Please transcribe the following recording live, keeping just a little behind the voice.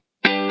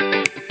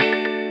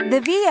The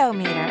VO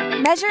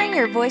Meter, measuring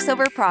your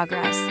voiceover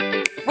progress.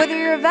 Whether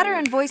you're a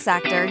veteran voice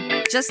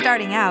actor, just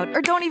starting out,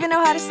 or don't even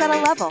know how to set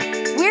a level,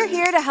 we're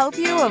here to help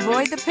you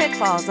avoid the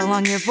pitfalls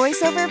along your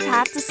voiceover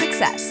path to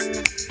success.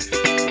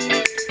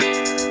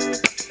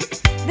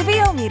 The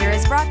VO Meter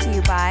is brought to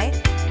you by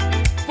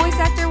Voice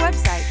Actor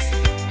Websites,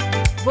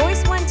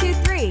 Voice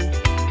 123,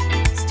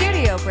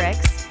 Studio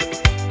Bricks,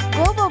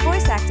 Global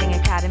Voice Acting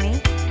Academy,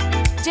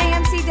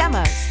 JMC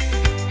Demos,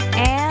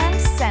 and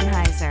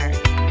Sennheiser.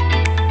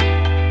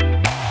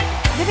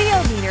 The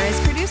VO Meter is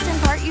produced in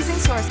part using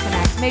Source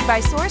Connect, made by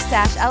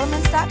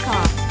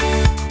source-elements.com.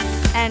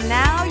 And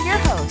now, your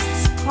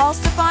hosts, Paul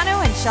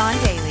Stefano and Sean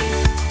Daly.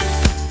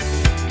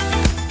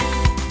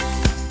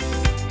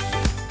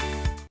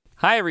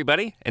 Hi,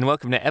 everybody, and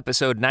welcome to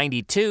episode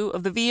 92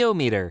 of the VO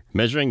Meter.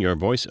 Measuring your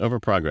voice-over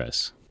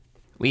progress.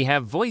 We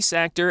have voice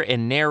actor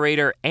and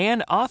narrator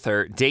and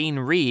author Dane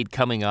Reid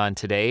coming on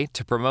today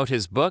to promote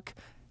his book,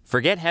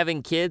 Forget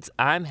Having Kids,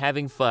 I'm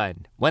Having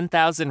Fun.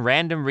 1,000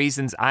 Random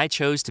Reasons I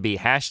Chose to Be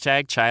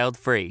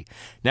 #child-free.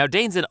 Now,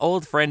 Dane's an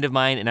old friend of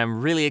mine, and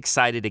I'm really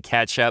excited to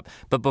catch up.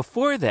 But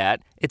before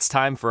that, it's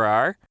time for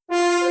our...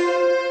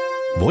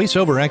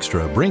 VoiceOver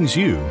Extra brings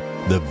you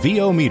the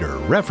VO Meter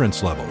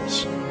reference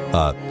levels.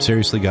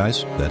 Seriously,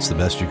 guys? That's the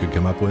best you could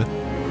come up with?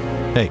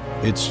 Hey,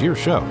 it's your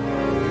show.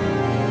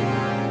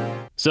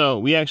 So,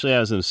 we actually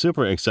have some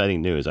super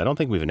exciting news. I don't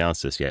think we've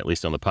announced this yet, at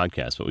least on the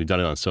podcast, but we've done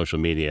it on social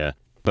media.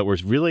 But we're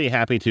really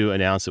happy to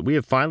announce that we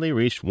have finally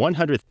reached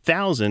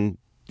 100,000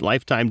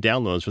 lifetime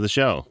downloads for the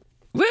show.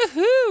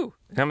 Woohoo!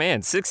 Oh,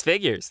 man, 6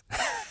 figures.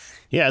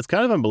 Yeah, it's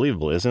kind of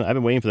unbelievable, isn't it? I've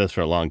been waiting for this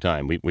for a long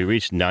time. We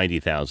reached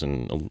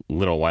 90,000 a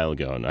little while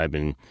ago, and I've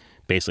been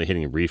basically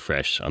hitting a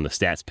refresh on the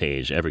stats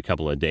page every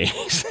couple of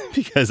days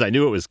because I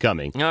knew it was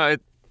coming. No,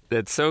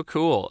 that's so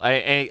cool.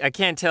 I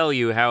can't tell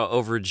you how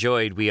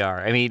overjoyed we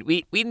are. I mean,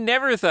 we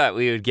never thought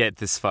we would get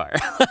this far.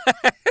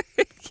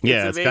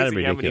 Yeah, it's kind of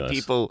ridiculous. How many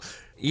people...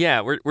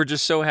 Yeah, we're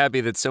just so happy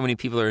that so many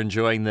people are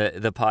enjoying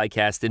the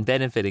podcast and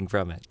benefiting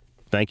from it.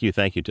 Thank you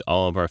to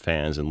all of our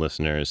fans and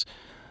listeners.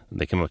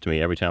 They come up to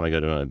me every time I go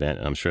to an event,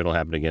 and I'm sure it'll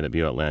happen again at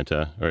VO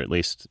Atlanta, or at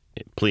least,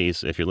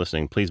 please, if you're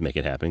listening, please make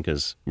it happen,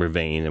 because we're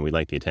vain and we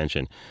like the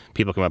attention.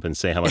 People come up and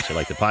say how much they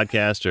like the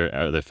podcast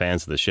or they're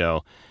fans of the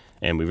show,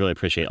 and we really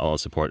appreciate all the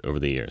support over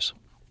the years.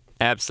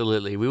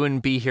 Absolutely. We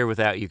wouldn't be here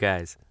without you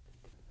guys.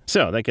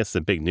 So that gets the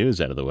big news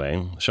out of the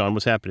way. Sean,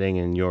 what's happening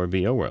in your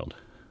VO world?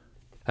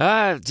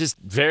 Just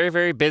very,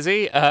 very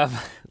busy.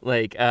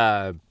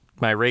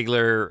 My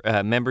regular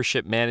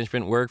membership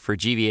management work for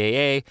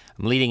GVAA.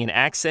 I'm leading an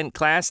accent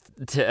class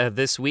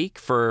this week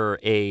for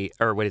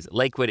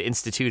Lakewood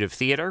Institute of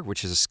Theater,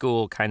 which is a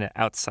school kind of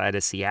outside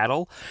of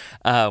Seattle.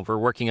 We're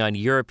working on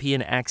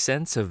European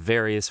accents of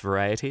various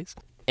varieties.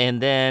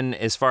 And then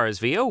as far as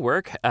VO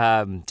work,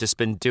 just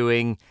been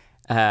doing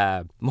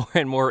more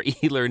and more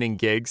e-learning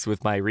gigs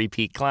with my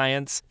repeat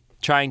clients.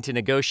 Trying to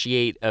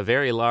negotiate a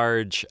very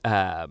large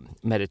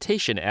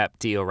meditation app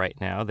deal right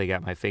now. They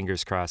got my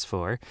fingers crossed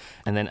for.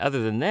 And then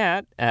other than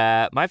that,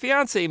 my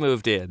fiance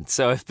moved in.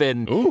 So I've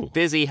been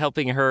busy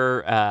helping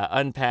her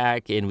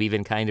unpack, and we've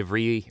been kind of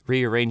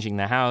rearranging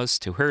the house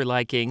to her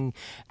liking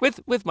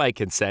with my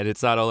consent.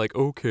 It's not all like,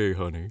 okay,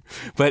 honey.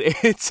 But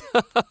it's...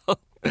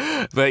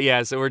 But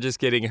yeah, so we're just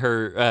getting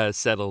her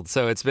settled.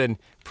 So it's been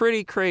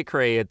pretty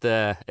cray-cray at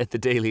the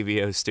Daily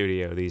VO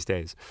studio these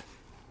days.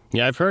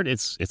 Yeah, I've heard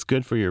it's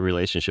good for your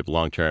relationship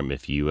long term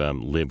if you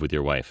live with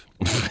your wife.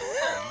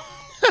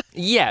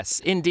 Yes,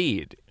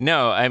 indeed.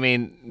 No, I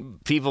mean,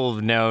 people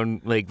have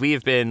known, we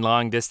have been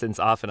long distance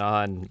off and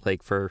on,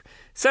 for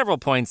several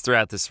points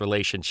throughout this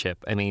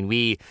relationship. I mean,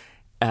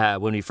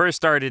 when we first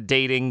started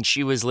dating,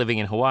 she was living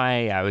in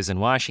Hawaii, I was in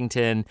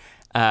Washington.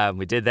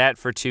 We did that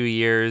for 2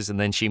 years, and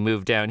then she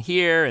moved down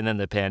here, and then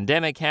the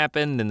pandemic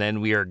happened, and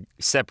then we were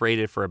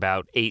separated for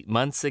about 8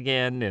 months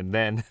again, and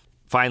then...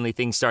 Finally,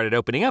 things started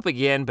opening up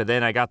again, but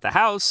then I got the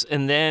house,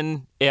 and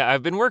then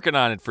I've been working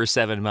on it for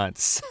 7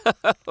 months.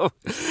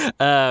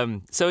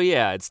 So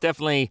yeah, it's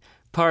definitely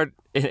an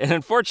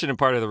unfortunate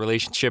part of the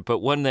relationship, but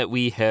one that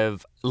we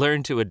have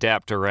learned to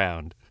adapt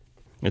around.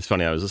 It's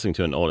funny, I was listening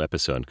to an old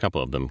episode, a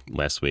couple of them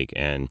last week,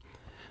 and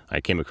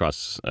I came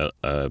across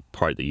a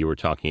part that you were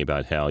talking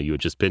about how you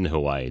had just been to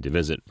Hawaii to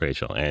visit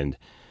Rachel, and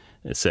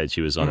it said she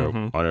was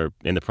on her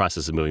in the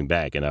process of moving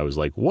back, and I was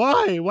like,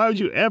 "Why? Why would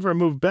you ever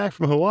move back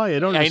from Hawaii? I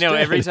don't understand." I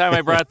know. Every time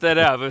I brought that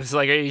up, it was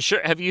like, "Are you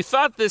sure? Have you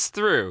thought this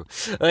through?"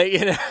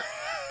 Yeah,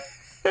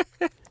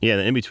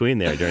 and in between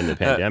there, during the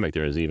pandemic,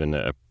 there was even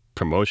a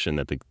promotion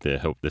that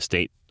the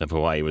state of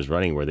Hawaii was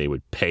running, where they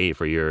would pay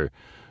for your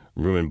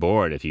room and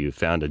board if you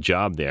found a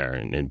job there,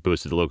 and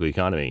boosted the local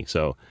economy.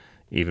 So,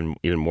 even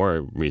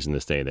more reason to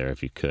stay there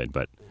if you could.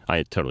 But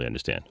I totally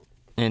understand.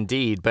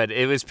 Indeed, but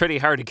it was pretty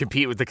hard to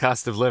compete with the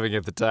cost of living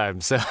at the time.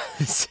 So,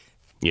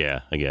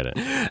 yeah, I get it.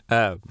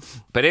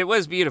 But it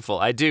was beautiful.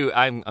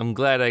 I'm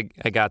glad I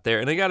got there,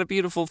 and I got a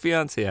beautiful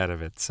fiance out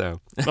of it. So,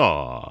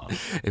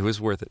 it was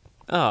worth it.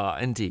 Aw,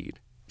 indeed.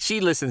 She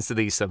listens to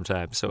these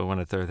sometimes, so I want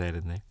to throw that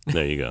in there.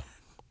 There you go.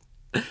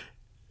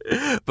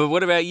 But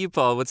what about you,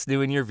 Paul? What's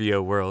new in your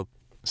VO world?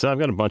 So I've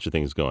got a bunch of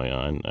things going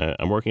on.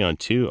 I'm working on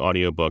 2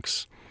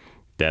 audiobooks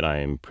that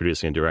I'm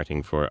producing and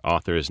directing for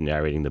authors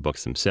narrating the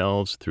books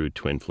themselves through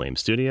Twin Flame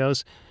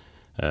Studios,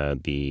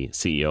 the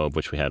CEO of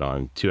which we had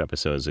on 2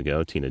 episodes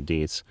ago, Tina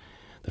Dietz.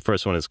 The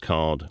first one is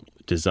called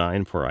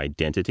Design for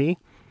Identity,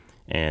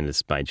 and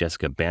it's by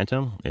Jessica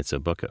Bantam. It's a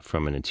book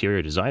from an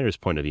interior designer's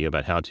point of view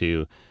about how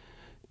to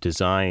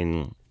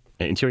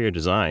interior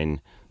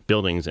design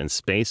buildings and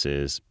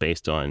spaces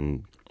based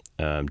on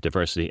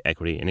diversity,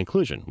 equity, and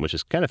inclusion, which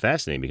is kind of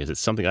fascinating because it's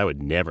something I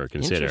would never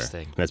consider.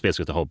 Interesting. And that's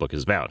basically what the whole book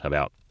is about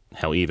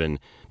how even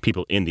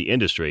people in the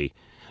industry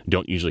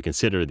don't usually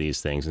consider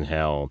these things, and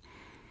how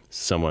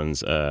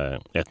someone's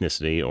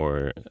ethnicity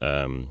or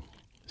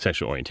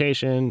sexual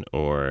orientation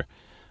or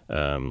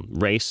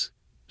race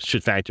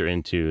should factor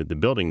into the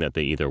building that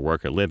they either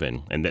work or live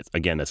in. And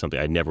that's something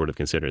I never would have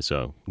considered.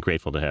 So I'm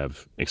grateful to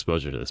have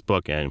exposure to this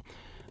book, and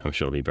I'm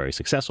sure it'll be very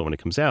successful when it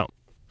comes out.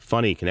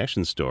 Funny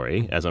connection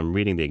story, as I'm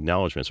reading the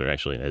acknowledgments, or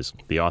actually as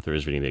the author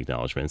is reading the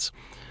acknowledgments,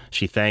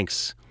 she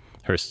thanks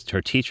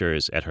her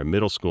teachers at her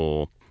middle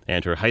school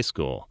and her high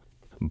school,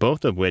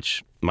 both of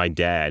which my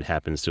dad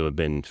happens to have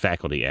been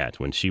faculty at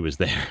when she was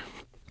there.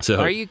 So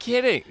Are you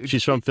kidding?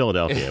 she's from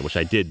Philadelphia, which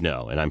I did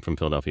know, and I'm from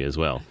Philadelphia as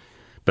well.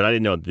 But I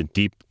didn't know the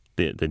deep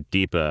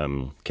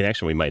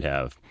connection we might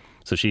have.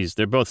 So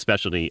they're both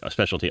specialty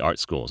art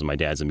schools, and my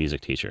dad's a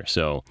music teacher.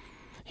 So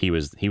he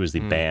was the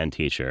band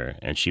teacher,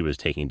 and she was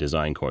taking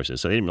design courses.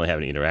 So they didn't really have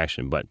any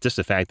interaction. But just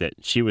the fact that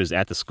she was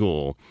at the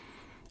school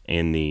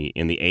in the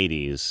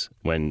 80s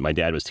when my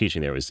dad was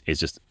teaching there is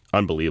just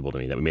unbelievable to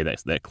me that we made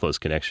that close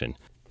connection.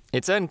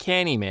 It's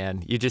uncanny,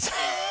 man. You just...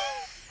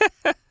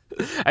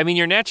 I mean,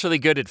 you're naturally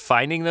good at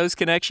finding those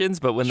connections,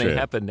 but when they Sure.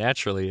 happen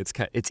naturally,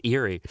 it's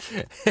eerie.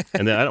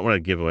 And then I don't want to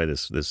give away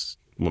this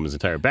woman's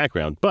entire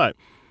background, but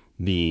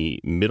the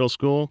middle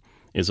school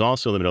is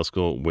also the middle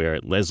school where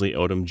Leslie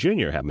Odom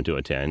Jr. happened to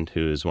attend,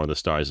 who is one of the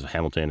stars of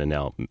Hamilton and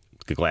now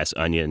The Glass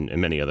Onion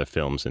and many other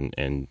films and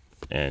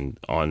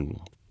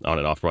on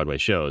and off Broadway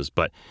shows.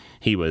 But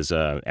he was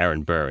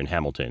Aaron Burr in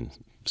Hamilton.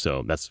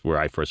 So that's where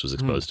I first was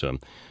exposed to him.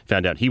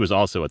 Found out he was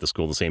also at the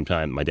school at the same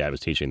time my dad was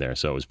teaching there,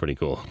 so it was pretty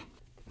cool.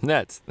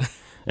 Nuts.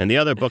 And the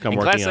other book I'm And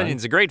working Glass on...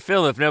 Onion's a great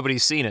film if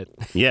nobody's seen it.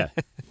 Yeah,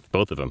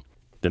 both of them.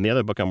 Then the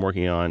other book I'm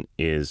working on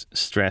is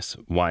Stress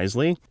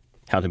Wisely,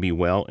 How to Be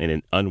Well in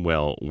an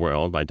Unwell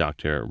World by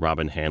Dr.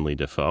 Robin Hanley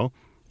Defoe.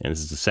 And this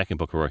is the second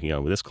book we're working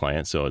on with this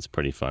client, so it's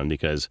pretty fun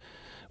because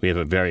we have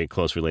a very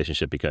close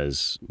relationship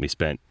because we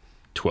spent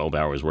 12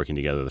 hours working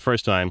together the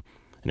first time,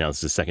 and now this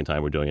is the second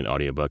time we're doing an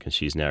audiobook, and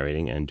she's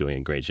narrating and doing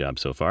a great job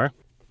so far.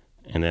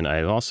 And then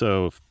I've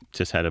also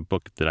just had a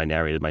book that I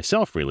narrated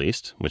myself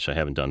released, which I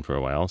haven't done for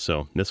a while.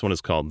 So this one is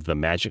called The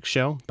Magic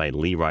Show by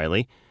Lee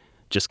Riley.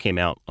 Just came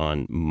out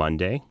on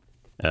Monday.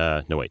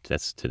 No, wait,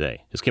 that's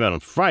today. Just came out on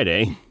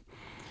Friday,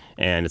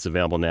 and it's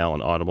available now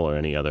on Audible or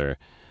any other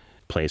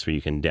place where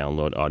you can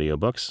download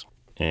audiobooks.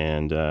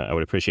 And I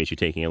would appreciate you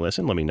taking a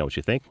listen. Let me know what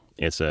you think.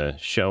 It's a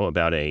show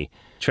about a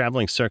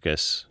traveling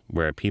circus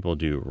where people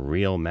do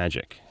real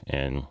magic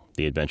and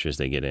the adventures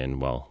they get in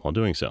while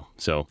doing so.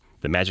 So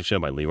The Magic Show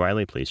by Lee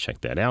Riley, please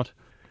check that out.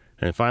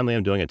 And finally,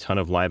 I'm doing a ton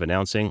of live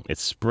announcing.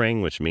 It's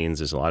spring, which means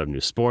there's a lot of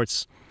new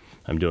sports.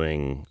 I'm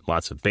doing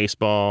lots of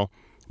baseball,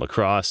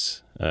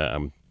 lacrosse.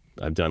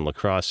 I've done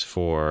lacrosse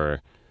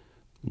for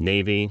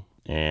Navy,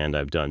 and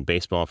I've done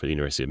baseball for the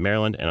University of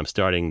Maryland. And I'm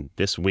starting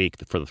this week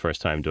for the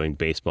first time doing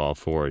baseball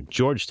for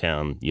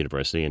Georgetown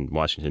University in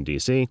Washington,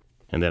 D.C.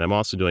 And then I'm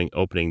also doing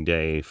opening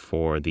day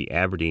for the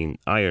Aberdeen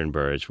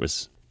Ironbirds,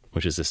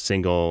 which is a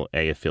single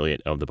A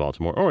affiliate of the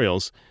Baltimore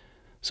Orioles.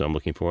 So I'm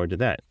looking forward to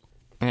that.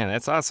 Man,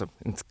 that's awesome.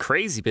 It's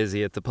crazy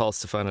busy at the Paul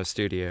Stefano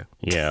studio.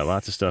 Yeah,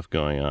 lots of stuff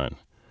going on.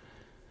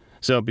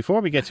 So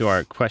before we get to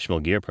our questionable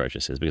gear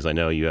purchases, because I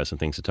know you have some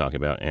things to talk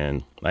about,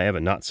 and I have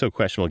a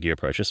not-so-questionable gear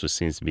purchase, which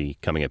seems to be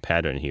becoming a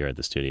pattern here at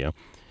the studio,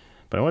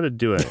 but I wanted to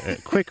do a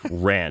quick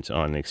rant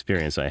on an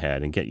experience I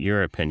had and get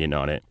your opinion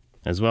on it,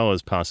 as well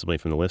as possibly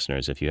from the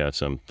listeners if you have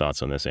some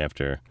thoughts on this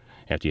after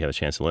you have a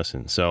chance to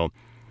listen. So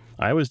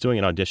I was doing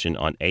an audition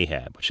on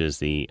Ahab, which is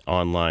the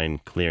online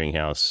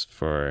clearinghouse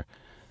for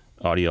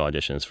audio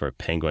auditions for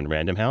Penguin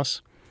Random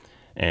House,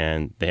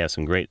 and they have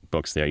some great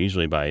books there,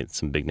 usually by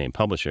some big-name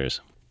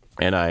publishers.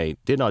 And I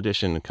did an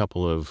audition a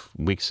couple of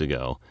weeks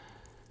ago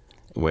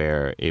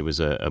where it was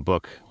a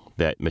book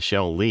that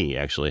Michelle Lee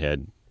actually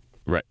had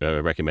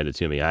recommended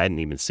to me. I hadn't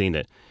even seen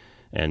it.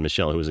 And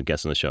Michelle, who was a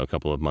guest on the show a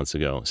couple of months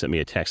ago, sent me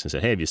a text and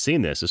said, "Hey, have you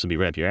seen this? This would be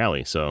right up your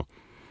alley." So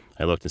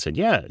I looked and said,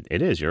 "Yeah,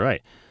 it is. You're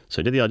right."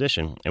 So I did the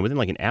audition, and within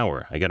like an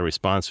hour, I got a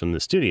response from the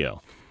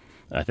studio.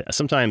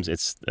 Sometimes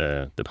it's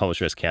the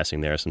publisher is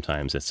casting there.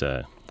 Sometimes it's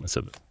a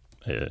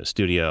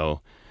studio.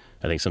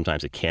 I think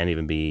sometimes it can't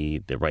even be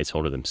the rights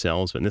holder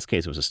themselves. But in this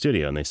case, it was a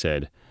studio. And they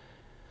said,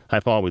 "Hi,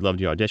 Paul, we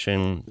loved your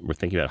audition. We're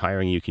thinking about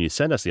hiring you. Can you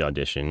send us the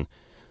audition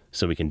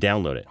so we can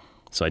download it?"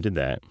 So I did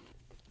that.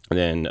 And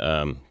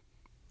then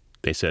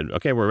they said,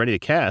 "Okay, we're ready to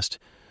cast.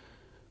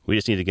 We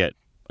just need to get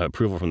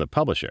approval from the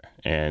publisher."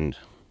 And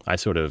I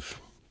sort of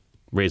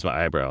raised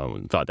my eyebrow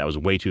and thought that was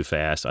way too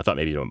fast. I thought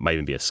maybe it might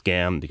even be a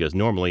scam because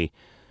normally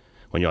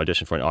when you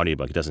audition for an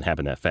audiobook, it doesn't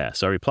happen that fast.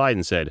 So I replied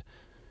and said,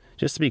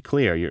 just to be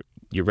clear,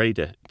 you're ready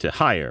to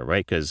hire,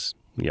 right? Because,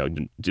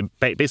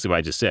 basically what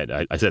I just said,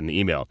 I said in the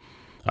email,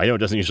 I know it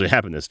doesn't usually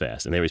happen this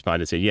fast. And they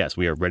responded and said, yes,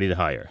 we are ready to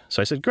hire.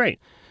 So I said, great.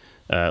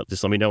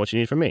 Just let me know what you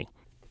need from me.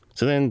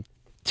 So then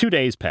 2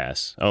 days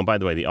pass. Oh, and by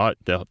the way,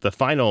 the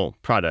final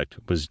product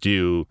was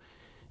due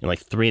in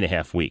like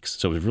 3.5 weeks.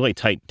 So it was a really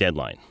tight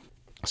deadline.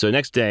 So the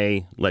next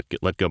day,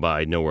 let go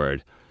by, no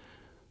word.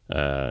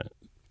 2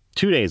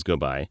 days go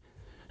by,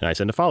 and I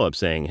send a follow-up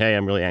saying, hey,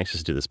 I'm really anxious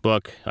to do this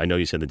book. I know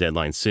you said the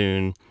deadline's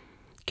soon.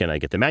 Can I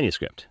get the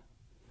manuscript?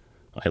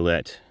 I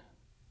let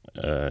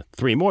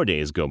 3 more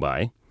days go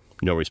by,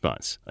 no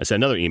response. I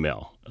sent another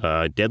email.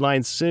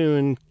 Deadline's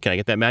soon. Can I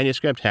get that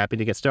manuscript? Happy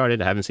to get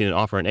started. I haven't seen an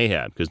offer on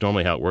Ahab, because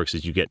normally how it works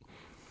is you get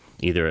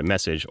either a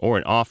message or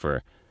an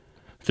offer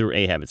through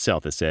Ahab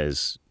itself that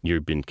says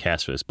you've been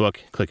cast for this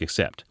book. Click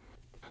accept.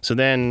 So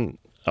then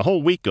a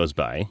whole week goes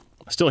by.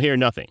 I still hear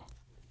nothing.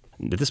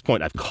 At this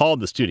point, I've called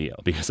the studio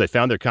because I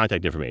found their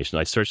contact information.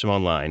 I searched them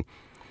online.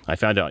 I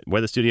found out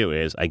where the studio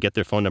is. I get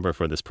their phone number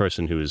for this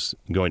person who's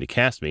going to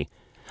cast me.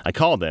 I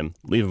call them,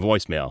 leave a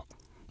voicemail,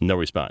 no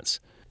response.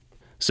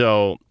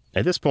 So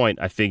at this point,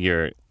 I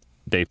figure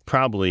they've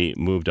probably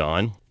moved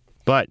on.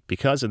 But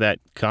because of that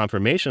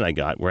confirmation I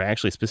got, where I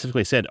actually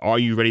specifically said, are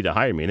you ready to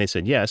hire me? And they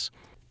said yes,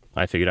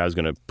 I figured I was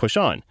going to push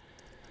on.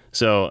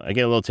 So I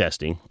get a little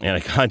testing, and I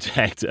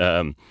contact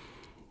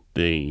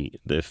the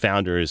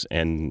founders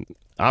and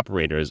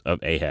operators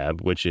of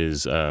Ahab, which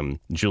is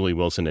Julie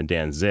Wilson and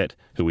Dan Zitt,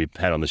 who we've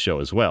had on the show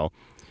as well.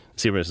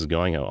 See where this is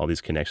going. How all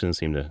these connections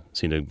seem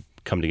to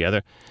come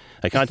together.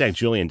 I contact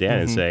Julie and Dan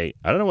and say,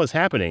 I don't know what's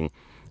happening,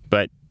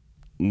 but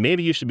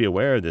maybe you should be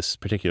aware of this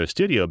particular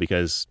studio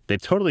because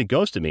they've totally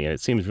ghosted me, and it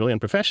seems really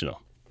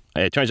unprofessional.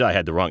 It turns out I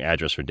had the wrong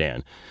address for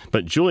Dan,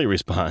 but Julie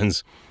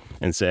responds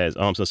and says,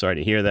 oh, I'm so sorry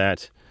to hear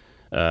that.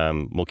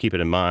 We'll keep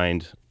it in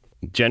mind.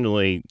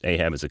 Generally,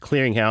 Ahab is a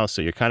clearinghouse,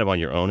 so you're kind of on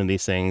your own in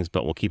these things,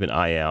 but we'll keep an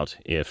eye out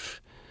if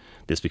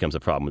this becomes a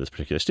problem with this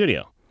particular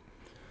studio.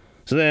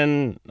 So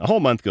then a whole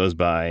month goes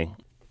by.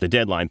 The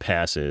deadline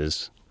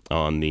passes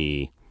on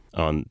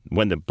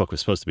when the book was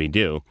supposed to be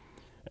due,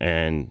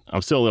 and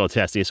I'm still a little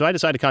testy, so I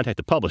decided to contact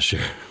the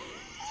publisher.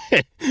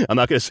 I'm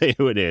not going to say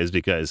who it is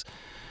because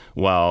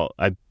while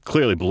I've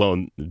clearly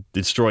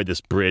destroyed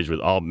this bridge with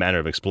all manner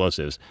of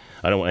explosives,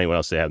 I don't want anyone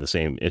else to have the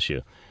same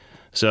issue.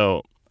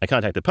 So I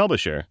contacted the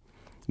publisher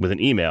with an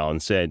email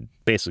and said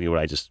basically what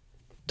I just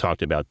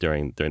talked about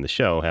during the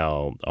show,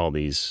 how all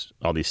these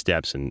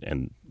steps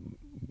and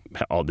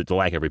all the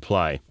lack of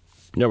reply,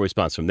 no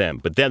response from them.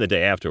 But then the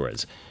day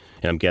afterwards,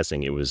 and I'm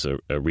guessing it was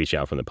a reach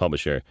out from the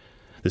publisher,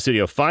 the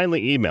studio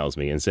finally emails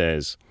me and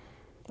says,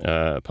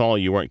 Paul,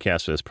 you weren't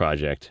cast for this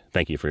project.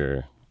 Thank you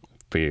for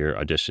your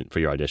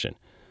audition.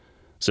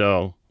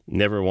 So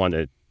never want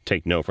to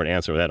take no for an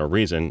answer without a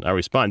reason. I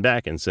respond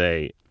back and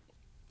say,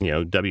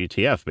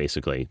 WTF,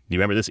 basically. Do you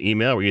remember this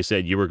email where you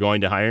said you were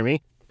going to hire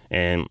me?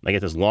 And I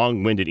get this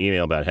long-winded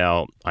email about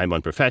how I'm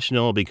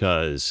unprofessional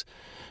because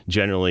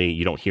generally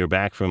you don't hear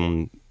back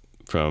from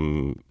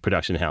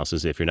production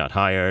houses if you're not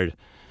hired.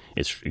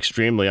 It's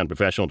extremely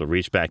unprofessional to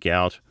reach back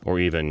out or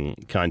even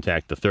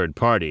contact the third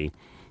party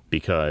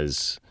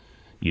because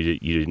you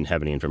didn't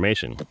have any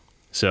information.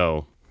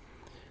 So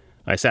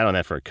I sat on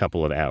that for a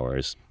couple of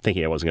hours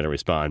thinking I wasn't going to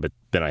respond, but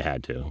then I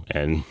had to.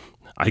 And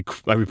I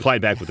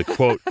replied back with a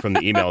quote from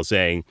the email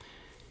saying,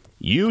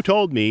 you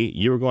told me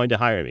you were going to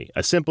hire me.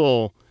 A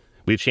simple,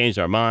 we've changed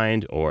our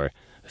mind, or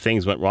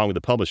things went wrong with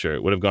the publisher,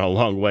 it would have gone a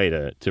long way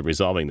to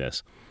resolving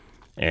this.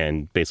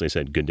 And basically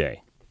said, good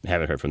day.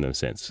 Haven't heard from them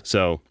since.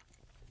 So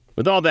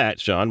with all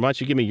that, Sean, why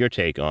don't you give me your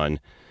take on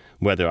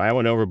whether I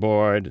went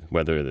overboard,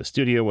 whether the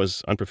studio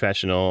was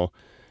unprofessional,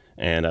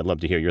 and I'd love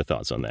to hear your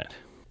thoughts on that.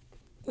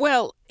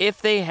 Well,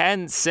 if they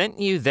hadn't sent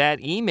you that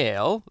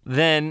email,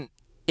 then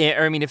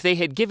if they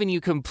had given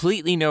you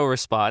completely no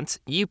response,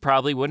 you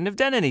probably wouldn't have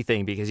done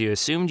anything because you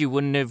assumed you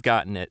wouldn't have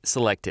gotten it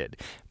selected.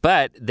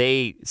 But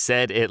they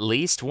said at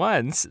least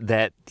once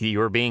that you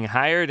were being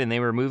hired and they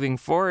were moving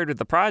forward with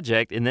the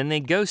project, and then they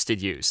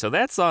ghosted you. So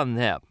that's on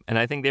them. And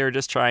I think they were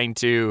just trying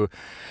to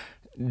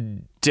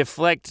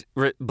deflect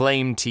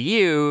blame to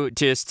you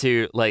just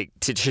to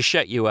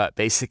shut you up,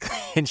 basically,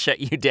 and shut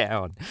you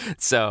down.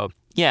 So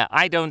yeah,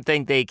 I don't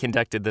think they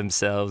conducted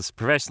themselves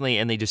professionally,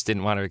 and they just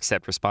didn't want to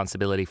accept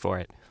responsibility for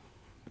it.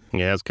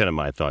 Yeah, that's kind of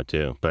my thought,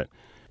 too. But,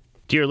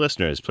 dear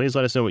listeners, please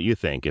let us know what you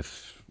think.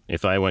 If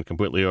I went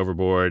completely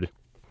overboard,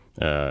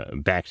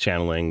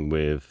 back-channeling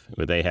with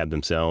Ahab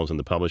themselves and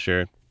the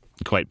publisher,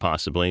 quite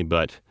possibly.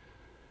 But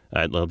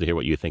I'd love to hear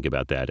what you think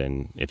about that.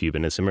 And if you've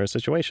been in a similar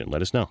situation,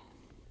 let us know.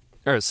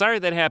 Sorry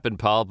that happened,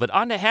 Paul, but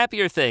on to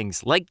happier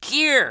things, like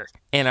gear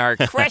and our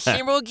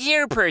questionable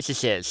gear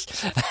purchases.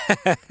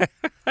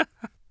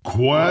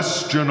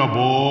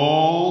 Questionable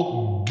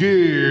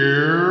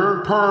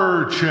gear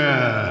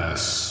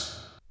purchase.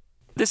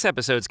 This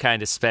episode's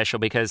kind of special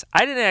because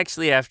I didn't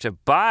actually have to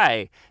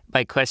buy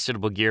my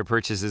questionable gear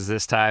purchases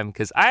this time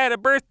because I had a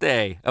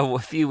birthday a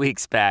few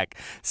weeks back.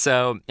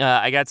 So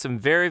I got some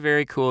very,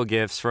 very cool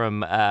gifts from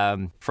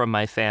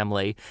my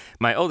family.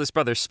 My oldest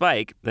brother,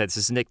 Spike, that's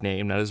his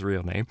nickname, not his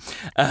real name.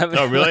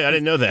 Oh, really? I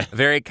didn't know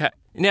that.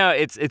 No,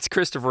 it's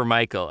Christopher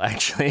Michael,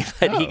 actually.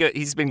 But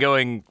he's been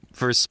going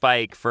for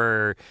Spike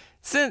for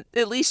since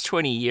at least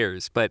 20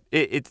 years, but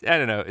it's I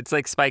don't know. It's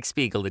like Spike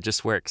Spiegel. It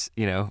just works,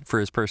 for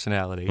his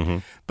personality. Mm-hmm.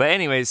 But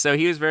anyways, so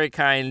he was very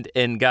kind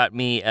and got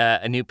me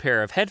a new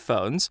pair of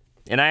headphones.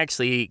 And I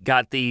actually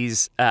got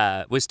these,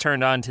 was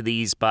turned on to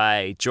these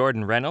by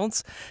Jordan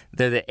Reynolds.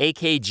 They're the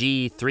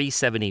AKG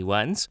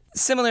 371s.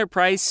 Similar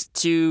price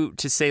to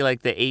say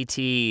like the AT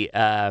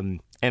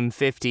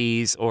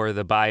M50s or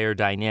the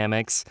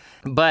Beyerdynamics,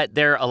 but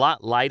they're a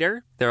lot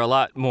lighter. They're a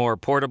lot more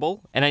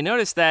portable. And I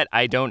noticed that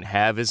I don't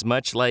have as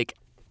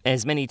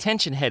many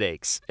tension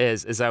headaches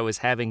as I was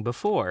having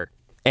before.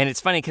 And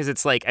it's funny because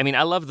it's like,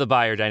 I love the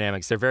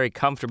Beyerdynamics. They're very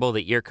comfortable.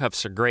 The ear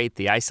cuffs are great.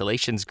 The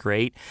isolation's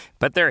great,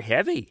 but they're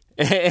heavy.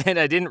 And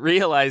I didn't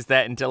realize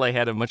that until I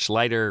had a much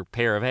lighter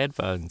pair of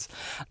headphones.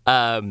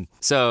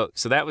 So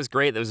that was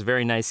great. That was a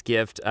very nice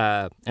gift.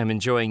 I'm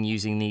enjoying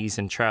using these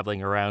and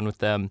traveling around with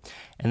them.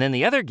 And then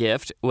the other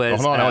gift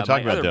was hold on, I want to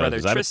talk about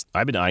those. Brother,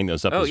 I've been eyeing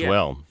those up as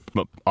well,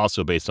 but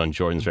also based on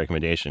Jordan's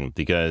recommendation,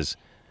 because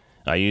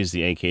I use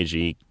the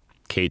AKG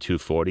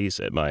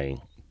K240s at my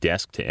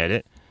desk to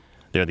edit.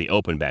 They're the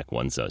open back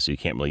ones, though, so you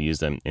can't really use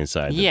them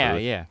inside the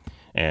booth. Yeah.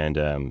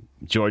 And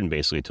Jordan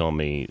basically told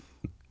me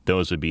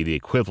those would be the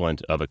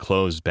equivalent of a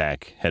closed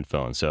back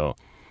headphone. So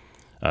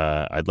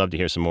I'd love to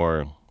hear some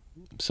more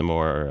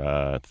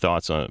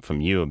thoughts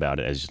from you about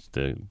it as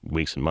the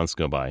weeks and months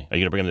go by. Are you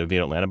going to bring them to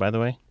Via Atlanta, by the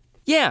way?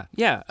 Yeah.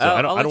 So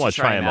I don't want to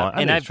try them on.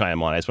 I don't try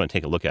them on. I just want to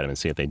take a look at them and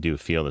see if they do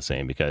feel the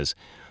same, because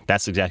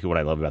that's exactly what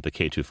I love about the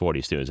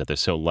K240s, too, is that they're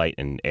so light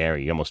and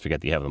airy, you almost forget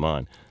that you have them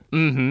on.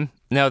 Mm-hmm.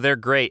 No, they're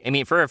great.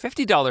 For a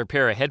 $50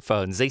 pair of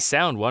headphones, they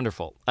sound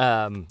wonderful.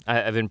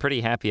 I've been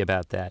pretty happy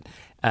about that.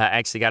 I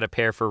actually got a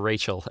pair for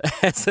Rachel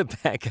as a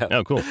backup.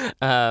 Oh, cool.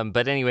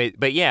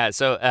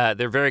 So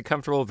they're very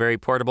comfortable, very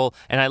portable.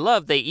 And I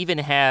love they even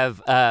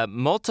have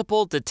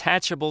multiple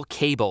detachable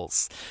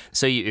cables.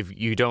 So if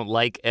you don't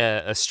like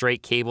a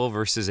straight cable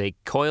versus a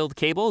coiled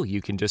cable,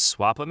 you can just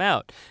swap them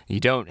out. You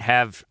don't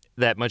have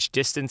that much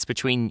distance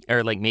between,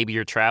 or like maybe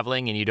you're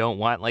traveling and you don't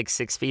want like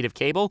 6 feet of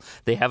cable,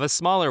 they have a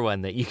smaller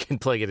one that you can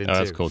plug it into. Oh,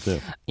 that's cool too.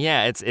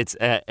 Yeah, it's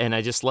and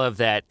I just love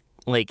that.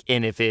 Like,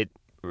 and if the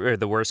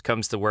worst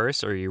comes to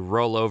worst, or you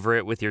roll over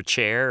it with your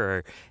chair,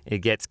 or it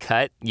gets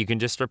cut, you can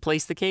just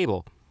replace the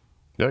cable.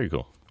 Very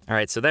cool. All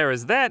right, so there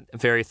was that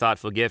very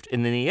thoughtful gift.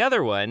 And then the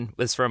other one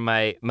was from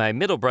my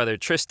middle brother,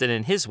 Tristan,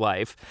 and his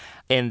wife.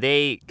 And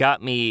they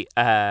got me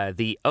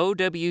the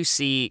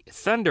OWC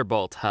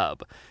Thunderbolt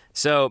hub.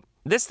 So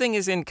this thing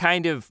is in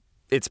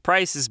its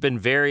price has been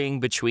varying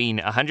between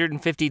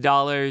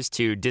 $150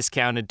 to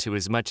discounted to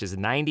as much as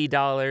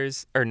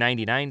 $90 or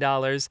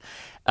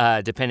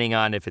 $99, depending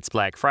on if it's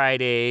Black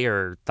Friday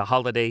or the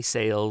holiday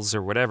sales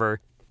or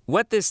whatever.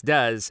 What this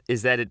does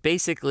is that it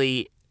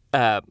basically,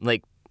 one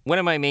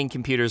of my main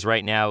computers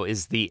right now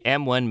is the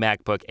M1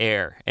 MacBook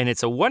Air, and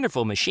it's a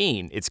wonderful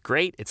machine. It's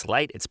great, it's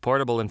light, it's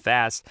portable and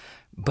fast,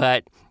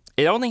 but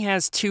it only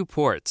has 2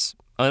 ports.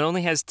 It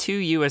only has 2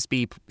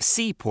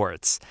 USB-C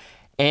ports,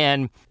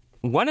 and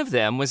one of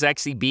them was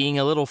actually being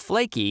a little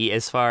flaky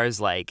as far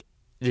as like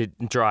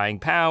drawing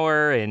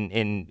power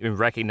and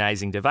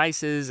recognizing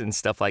devices and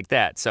stuff like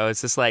that. So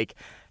it's just like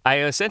I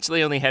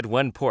essentially only had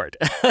 1 port.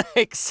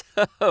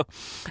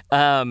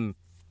 And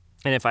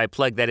if I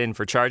plugged that in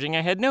for charging,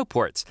 I had no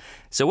ports.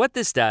 So what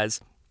this does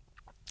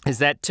is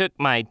that took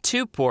my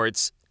 2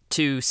 ports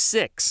to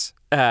 6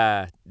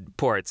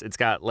 ports. It's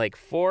got like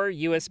 4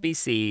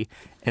 USB-C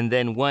and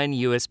then 1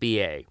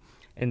 USB-A.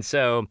 And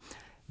so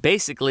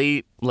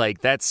basically,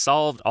 like, that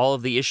solved all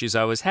of the issues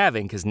I was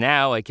having, because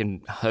now I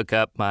can hook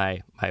up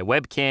my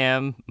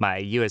webcam, my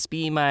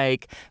USB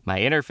mic, my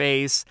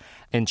interface,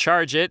 and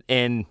charge it,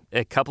 and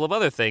a couple of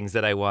other things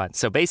that I want.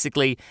 So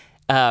basically,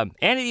 and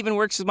it even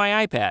works with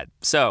my iPad.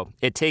 So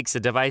it takes a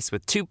device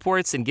with 2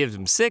 ports and gives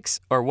them 6,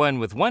 or one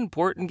with 1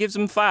 port and gives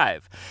them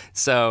 5.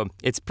 So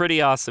it's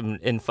pretty awesome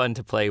and fun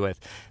to play with.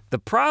 The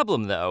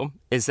problem, though,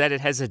 is that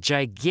it has a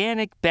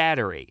gigantic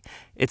battery.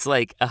 It's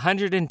like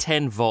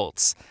 110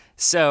 volts.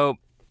 So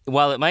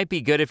while it might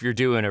be good if you're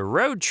doing a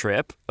road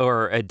trip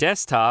or a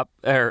desktop,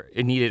 or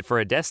need it for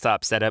a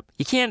desktop setup,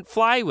 you can't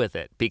fly with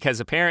it, because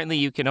apparently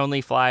you can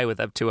only fly with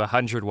up to a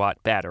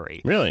 100-watt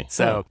battery. Really?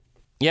 So,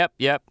 yep.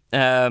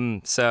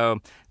 So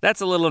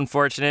that's a little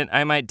unfortunate.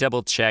 I might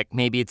double check.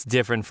 Maybe it's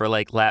different for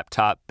like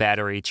laptop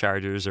battery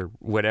chargers or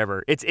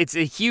whatever. It's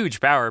a huge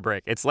power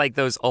brick. It's like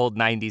those old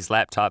 90s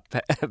laptop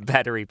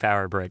battery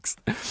power bricks.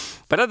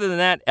 But other than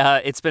that,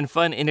 it's been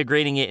fun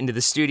integrating it into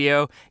the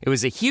studio. It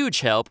was a huge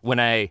help when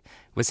I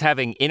was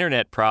having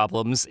internet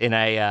problems and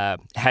I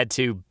had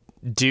to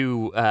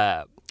do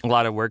a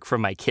lot of work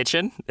from my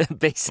kitchen,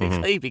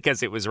 basically,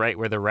 because it was right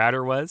where the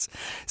router was.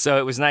 So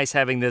it was nice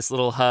having this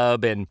little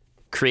hub, and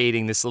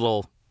creating this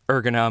little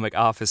ergonomic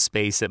office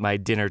space at my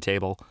dinner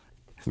table.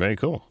 Very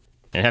cool.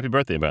 And happy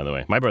birthday, by the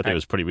way. My birthday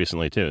was pretty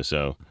recently, too.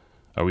 So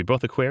are we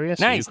both Aquarius?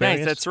 Nice.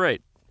 That's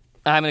right.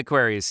 I'm an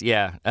Aquarius,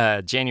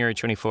 yeah. January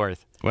 24th.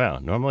 Wow.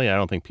 Normally, I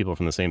don't think people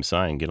from the same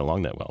sign get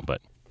along that well,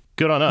 but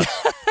good on us.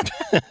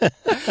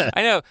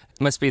 I know.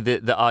 Must be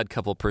the odd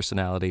couple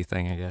personality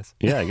thing, I guess.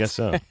 Yeah, I guess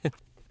so.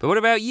 But what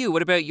about you?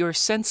 What about your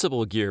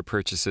sensible gear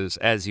purchases,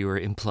 as you were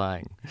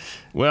implying?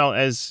 Well,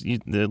 as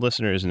the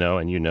listeners know,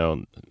 and you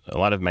know, a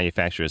lot of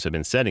manufacturers have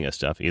been sending us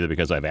stuff, either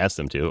because I've asked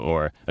them to,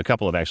 or a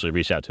couple have actually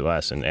reached out to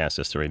us and asked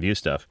us to review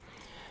stuff.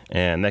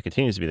 And that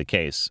continues to be the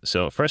case.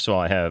 So first of all,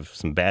 I have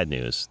some bad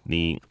news.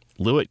 The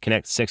Lewitt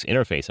Connect 6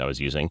 interface I was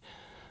using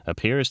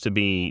appears to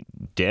be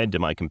dead to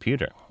my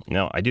computer.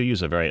 Now, I do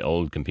use a very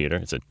old computer.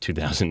 It's a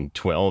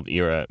 2012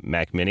 era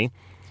Mac Mini.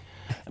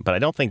 But I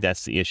don't think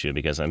that's the issue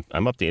because I'm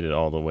updated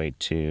all the way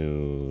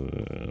to,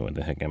 what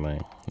the heck am I?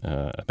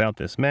 About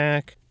this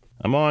Mac.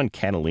 I'm on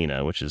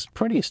Catalina, which is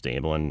pretty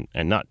stable and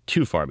not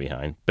too far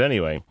behind. But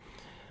anyway,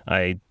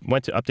 I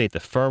went to update the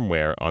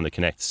firmware on the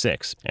Connect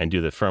 6 and do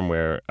the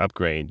firmware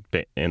upgrade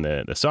in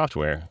the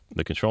software,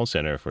 the control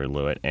center for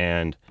Lewitt,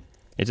 and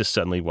it just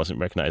suddenly wasn't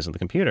recognized on the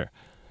computer.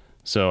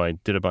 So I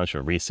did a bunch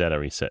of reset.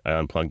 I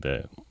unplugged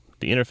the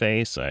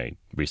interface. I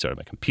restarted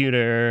my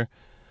computer.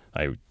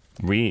 I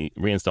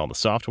reinstall the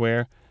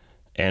software,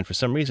 and for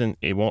some reason,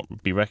 it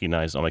won't be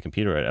recognized on my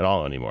computer at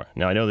all anymore.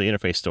 Now, I know the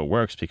interface still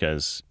works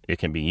because it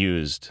can be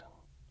used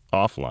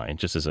offline,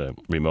 just as a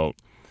remote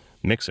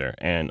mixer,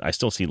 and I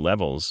still see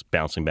levels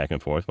bouncing back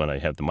and forth when I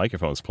have the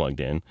microphones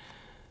plugged in,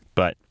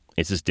 but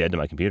it's just dead to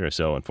my computer,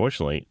 so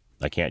unfortunately,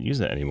 I can't use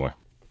that anymore.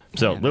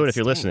 So, Lewitt, if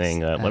you're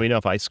listening, let me know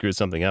if I screwed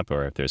something up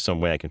or if there's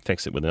some way I can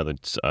fix it with another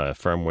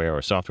firmware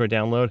or software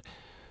download,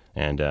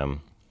 and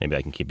maybe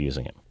I can keep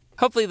using it.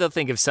 Hopefully they'll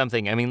think of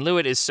something. I mean,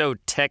 Lewitt is so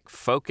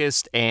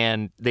tech-focused,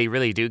 and they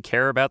really do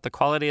care about the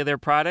quality of their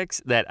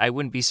products that I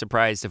wouldn't be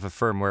surprised if a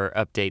firmware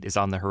update is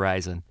on the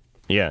horizon.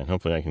 Yeah, and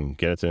hopefully I can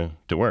get it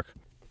to work.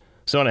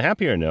 So on a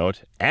happier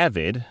note,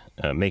 Avid,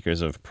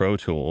 makers of Pro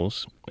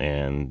Tools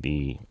and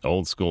the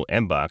old-school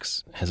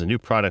M-Box, has a new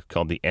product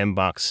called the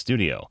M-Box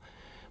Studio,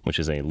 which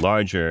is a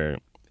larger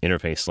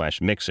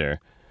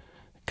interface/mixer,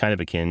 kind of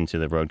akin to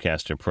the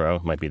Rodecaster Pro,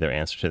 might be their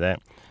answer to that.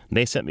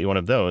 They sent me one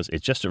of those.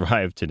 It just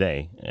arrived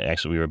today.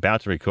 Actually, we were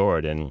about to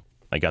record, and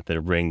I got the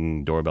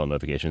Ring doorbell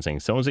notification saying,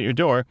 someone's at your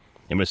door.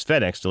 It was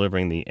FedEx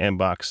delivering the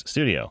M-Box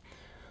Studio.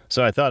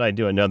 So I thought I'd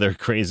do another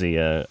crazy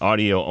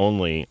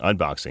audio-only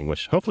unboxing,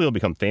 which hopefully will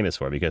become famous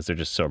for because they're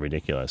just so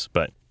ridiculous.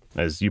 But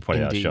as you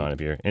pointed out, Sean,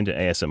 if you're into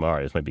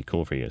ASMR, this might be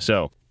cool for you.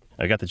 So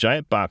I got the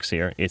giant box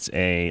here. It's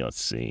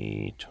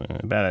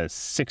about a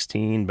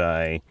 16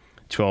 by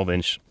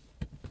 12-inch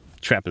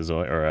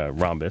trapezoid or a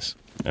rhombus.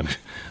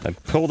 I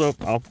pulled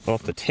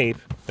off the tape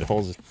that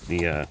holds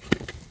the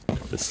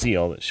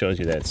seal that shows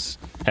you that it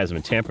hasn't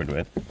been tampered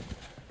with.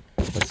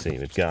 Let's see,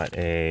 we've got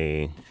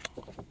a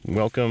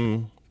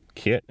welcome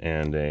kit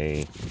and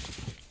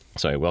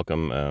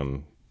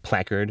welcome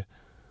placard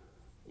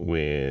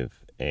with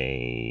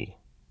a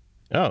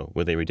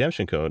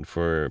redemption code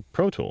for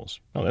Pro Tools.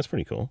 Oh, that's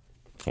pretty cool.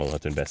 We'll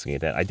have to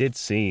investigate that. I did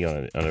see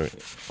on an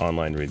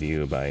online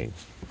review by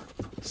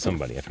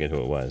somebody, I forget who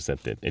it was,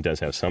 that it does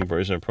have some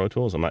version of Pro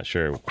Tools. I'm not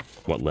sure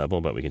what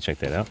level, but we can check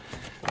that out.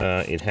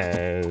 It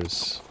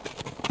has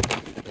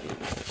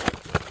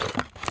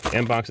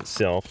M-Box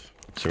itself,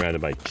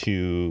 surrounded by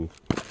two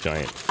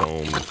giant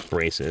foam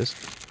braces.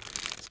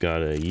 It's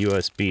got a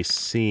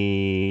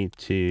USB-C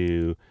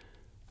to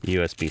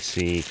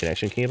USB-C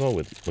connection cable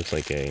with looks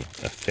like a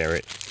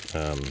ferret,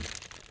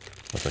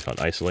 what's that called,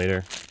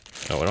 isolator.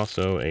 Oh, and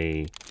also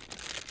a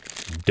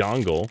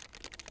dongle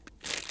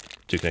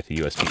to connect to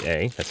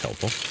USB-A. That's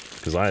helpful,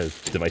 because a lot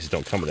of devices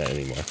don't come with that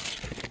anymore.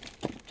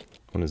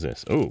 What is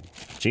this? Oh,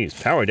 geez,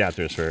 power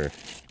adapters for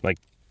like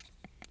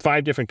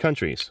 5 different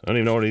countries. I don't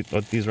even know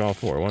what these are all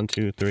for. 1,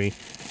 2, 3.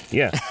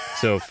 Yeah,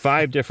 so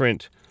 5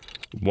 different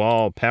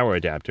wall power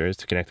adapters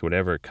to connect to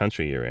whatever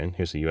country you're in.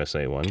 Here's the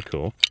USA one.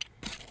 Cool.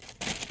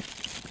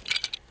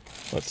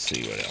 Let's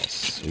see what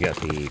else. We got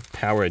the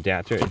power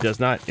adapter. It's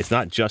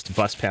not just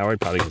bus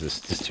powered, probably because it's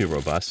just too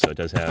robust. So it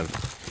does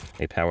have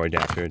a power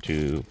adapter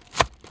to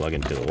plug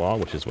into the wall,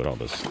 which is what all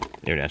those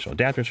international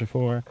adapters are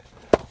for.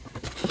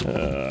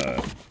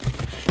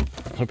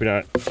 Hope you're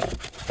not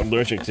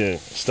allergic to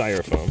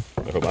styrofoam.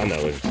 I hope I'm not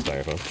allergic to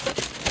styrofoam.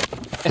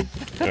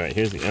 All right,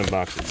 here's the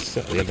M-Box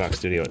itself, the M-Box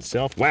Studio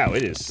itself. Wow,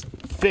 it is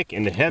thick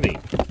and heavy.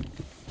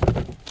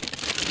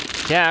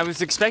 Yeah, I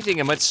was expecting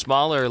a much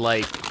smaller,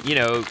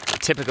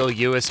 typical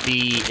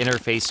USB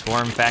interface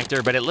form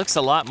factor, but it looks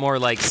a lot more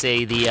like,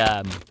 say, the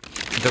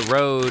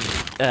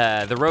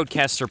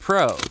Rodecaster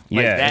Pro,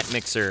 that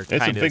mixer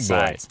kind of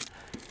size. Boy.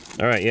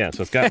 All right, yeah.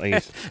 So it's got like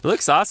it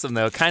looks awesome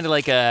though, kind of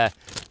like a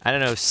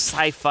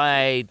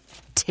sci-fi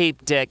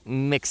tape deck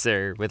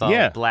mixer with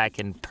all black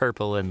and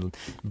purple and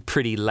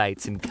pretty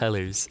lights and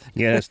colors.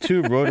 Yeah, it has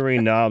 2 rotary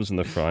knobs in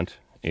the front.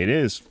 It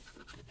is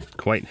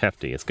quite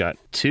hefty. It's got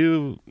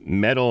 2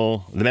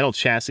 metal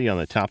chassis on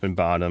the top and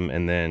bottom,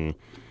 and then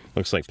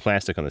Looks like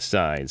plastic on the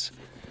sides.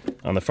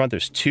 On the front,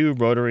 there's 2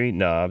 rotary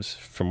knobs.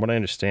 From what I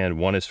understand,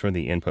 one is for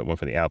the input, one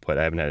for the output.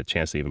 I haven't had a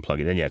chance to even plug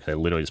it in yet because I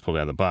literally just pulled it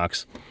out of the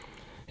box.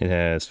 It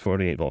has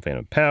 48-volt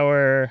phantom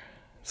power.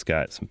 It's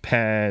got some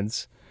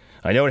pads.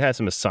 I know it has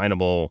some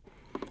assignable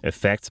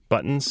effects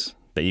buttons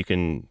that you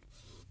can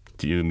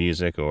do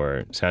music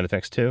or sound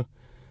effects to.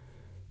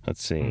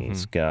 Let's see.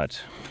 It's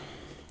got,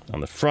 on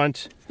the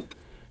front,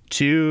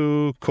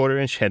 2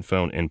 quarter-inch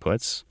headphone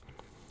inputs,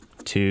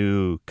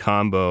 2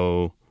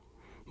 combo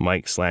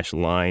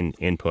mic/line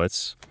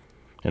inputs,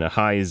 and a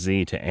high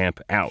Z to amp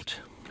out.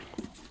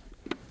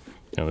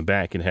 On the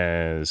back, it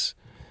has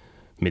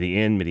MIDI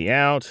in, MIDI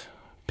out,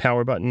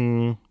 power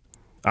button,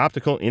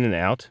 optical in and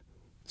out,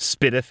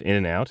 SPDIF in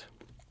and out,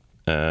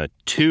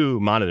 2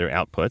 monitor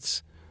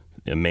outputs,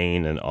 a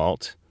main and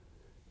alt,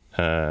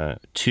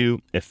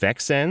 2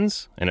 effects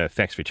sends and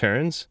effects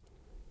returns,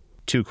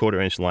 2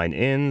 quarter-inch line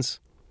ins,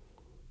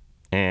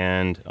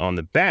 and on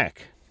the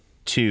back,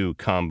 2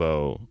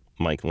 combo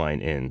mic line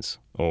ins,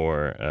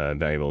 or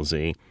variable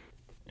Z,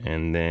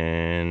 and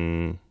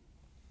then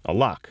a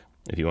lock,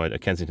 if you want, a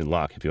Kensington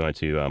lock, if you want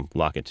to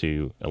lock it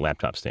to a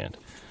laptop stand.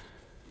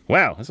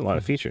 Wow, that's a lot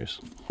of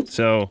features.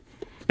 So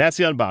that's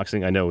the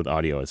unboxing. I know with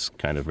audio it's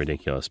kind of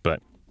ridiculous,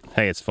 but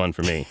hey, it's fun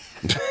for me.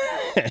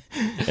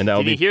 And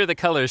Did you hear the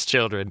colors,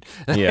 children?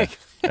 Yeah.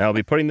 I'll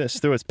be putting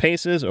this through its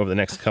paces over the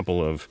next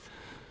couple of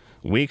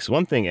weeks.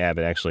 One thing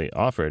Abbott actually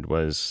offered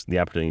was the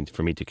opportunity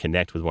for me to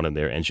connect with one of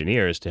their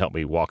engineers to help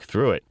me walk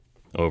through it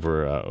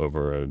over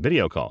a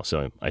video call.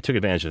 So I took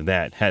advantage of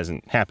that.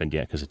 Hasn't happened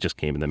yet because it just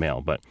came in the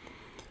mail. But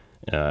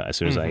as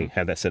soon as I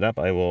have that set up,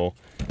 I will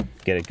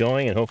get it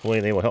going, and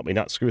hopefully they will help me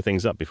not screw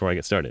things up before I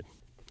get started.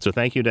 So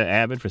thank you to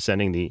Avid for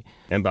sending the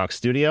MBox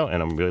Studio,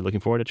 and I'm really looking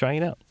forward to trying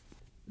it out.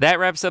 That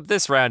wraps up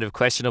this round of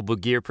questionable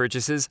gear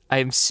purchases. I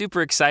am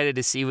super excited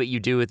to see what you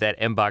do with that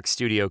MBox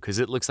Studio because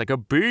it looks like a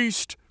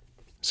beast.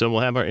 So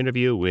we'll have our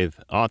interview with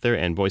author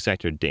and voice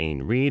actor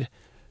Dane Reid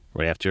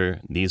right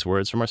after these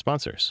words from our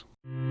sponsors.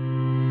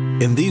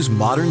 In these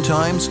modern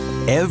times,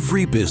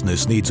 every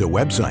business needs a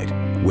website.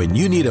 When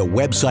you need a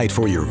website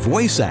for your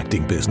voice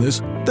acting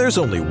business, there's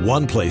only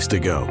one place to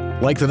go.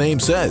 Like the name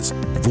says,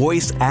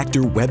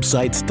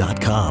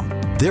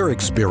 voiceactorwebsites.com. Their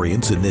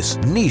experience in this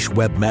niche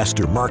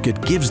webmaster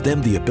market gives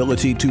them the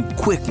ability to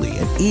quickly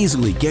and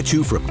easily get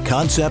you from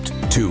concept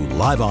to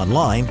live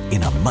online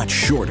in a much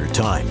shorter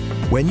time.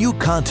 When you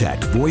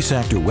contact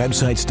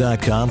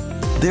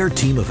voiceactorwebsites.com, their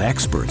team of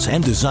experts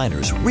and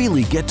designers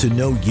really get to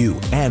know you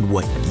and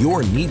what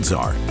your needs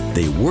are.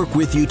 They work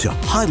with you to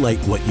highlight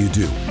what you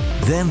do.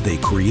 Then they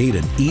create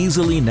an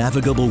easily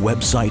navigable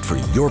website for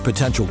your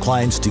potential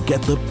clients to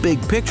get the big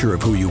picture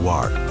of who you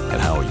are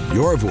and how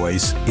your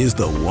voice is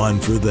the one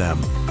for them.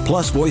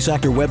 Plus,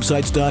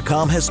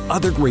 VoiceActorWebsites.com has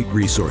other great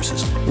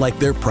resources, like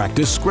their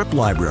practice script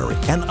library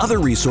and other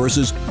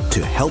resources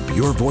to help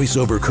your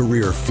voiceover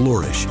career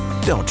flourish.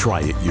 Don't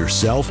try it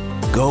yourself.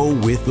 Go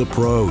with the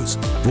pros.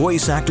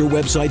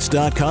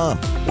 VoiceActorWebsites.com,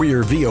 where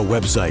your VO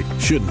website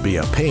shouldn't be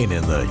a pain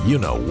in the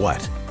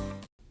you-know-what.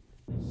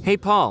 Hey,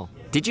 Paul.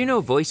 Did you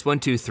know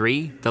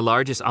Voice123, the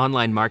largest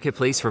online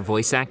marketplace for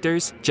voice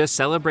actors, just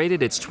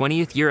celebrated its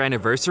 20th year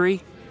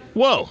anniversary?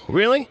 Whoa,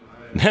 really?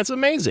 That's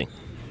amazing.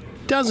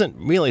 Doesn't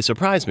really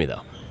surprise me,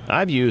 though.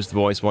 I've used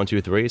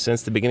Voice123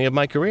 since the beginning of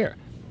my career.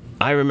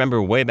 I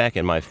remember way back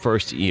in my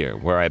first year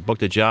where I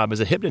booked a job as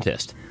a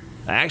hypnotist.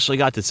 I actually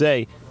got to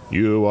say,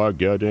 "You are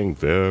getting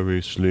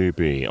very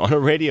sleepy," on a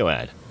radio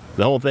ad.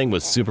 The whole thing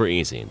was super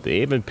easy.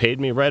 They even paid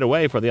me right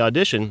away for the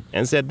audition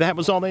and said that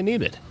was all they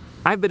needed.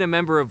 I've been a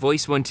member of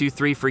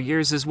Voice123 for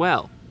years as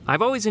well.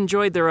 I've always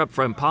enjoyed their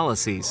upfront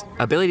policies,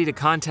 ability to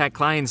contact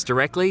clients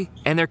directly,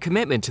 and their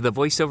commitment to the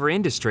voiceover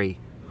industry.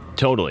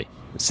 Totally.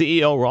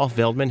 CEO Rolf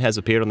Veldman has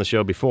appeared on the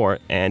show before,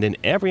 and in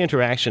every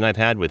interaction I've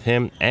had with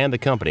him and the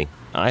company,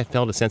 I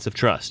felt a sense of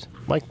trust,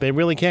 like they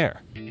really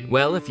care.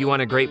 Well, if you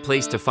want a great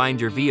place to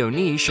find your VO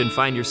niche and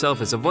find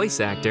yourself as a voice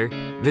actor,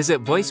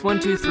 visit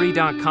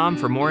voice123.com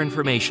for more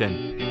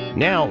information.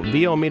 Now,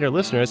 VO Meter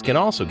listeners can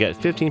also get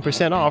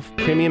 15% off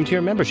premium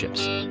tier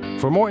memberships.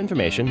 For more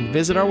information,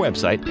 visit our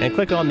website and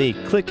click on the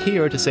Click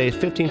Here to Save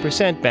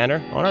 15%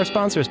 banner on our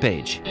sponsors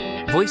page.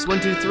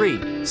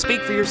 Voice123.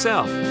 Speak for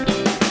yourself.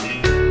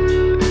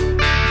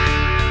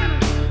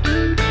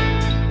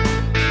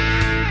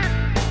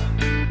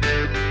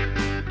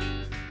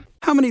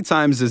 How many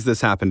times has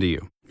this happened to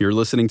you? You're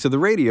listening to the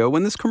radio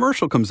when this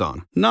commercial comes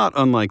on, not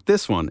unlike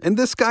this one, and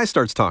this guy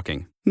starts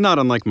talking, not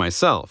unlike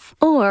myself.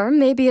 Or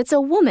maybe it's a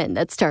woman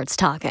that starts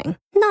talking,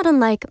 not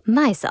unlike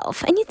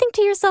myself, and you think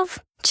to yourself,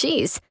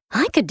 geez,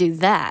 I could do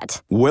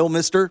that. Well,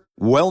 mister,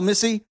 well,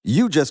 missy,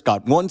 you just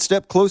got one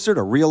step closer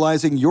to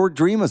realizing your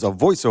dream as a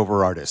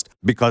voiceover artist,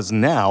 because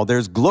now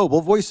there's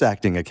Global Voice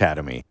Acting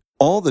Academy.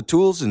 All the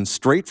tools and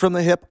straight from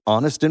the hip,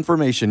 honest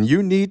information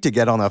you need to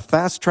get on a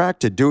fast track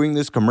to doing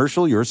this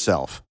commercial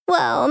yourself.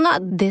 Well,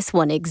 not this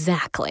one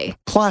exactly.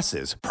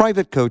 Classes,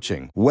 private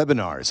coaching,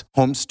 webinars,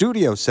 home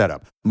studio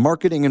setup,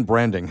 marketing and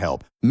branding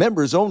help,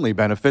 members-only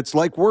benefits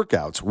like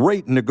workouts,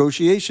 rate and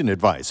negotiation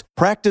advice,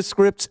 practice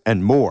scripts,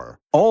 and more.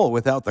 All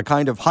without the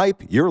kind of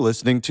hype you're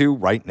listening to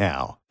right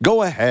now.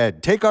 Go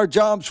ahead, take our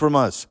jobs from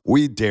us.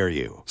 We dare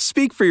you.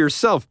 Speak for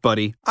yourself,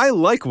 buddy. I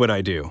like what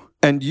I do.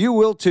 And you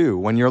will too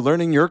when you're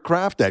learning your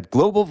craft at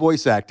Global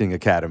Voice Acting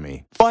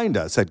Academy. Find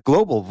us at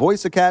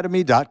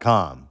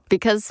globalvoiceacademy.com.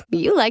 Because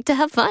you like to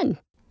have fun.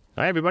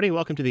 Hi, everybody.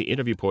 Welcome to the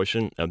interview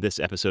portion of this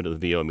episode of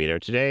the VO Meter.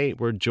 Today,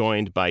 we're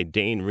joined by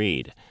Dane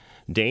Reid.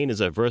 Dane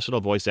is a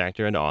versatile voice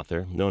actor and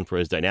author known for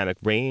his dynamic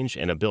range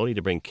and ability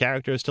to bring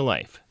characters to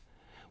life.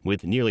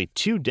 With nearly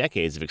 2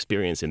 decades of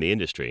experience in the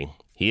industry,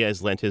 he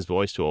has lent his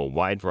voice to a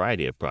wide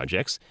variety of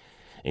projects,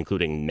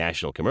 including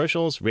national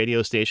commercials,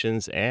 radio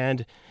stations,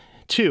 and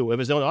 2 of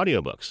his own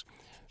audiobooks.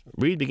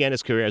 Reid began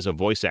his career as a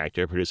voice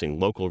actor producing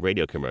local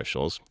radio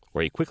commercials,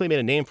 where he quickly made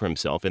a name for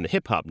himself in the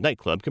hip-hop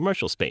nightclub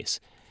commercial space.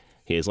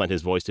 He has lent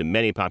his voice to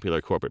many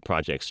popular corporate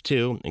projects,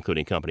 too,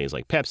 including companies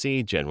like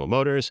Pepsi, General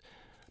Motors,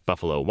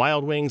 Buffalo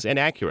Wild Wings, and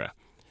Acura.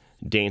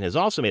 Dane has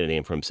also made a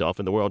name for himself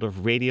in the world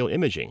of radio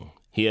imaging.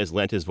 He has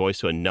lent his voice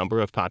to a number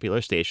of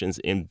popular stations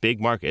in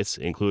big markets,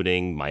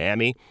 including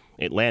Miami,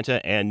 Atlanta,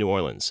 and New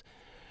Orleans.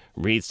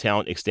 Reid's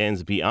talent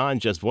extends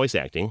beyond just voice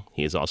acting.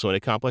 He is also an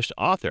accomplished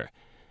author.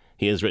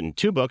 He has written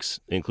 2 books,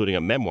 including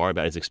a memoir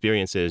about his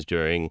experiences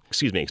being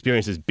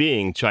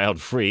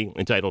child-free,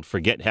 entitled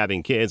Forget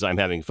Having Kids, I'm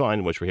Having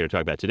Fun, which we're here to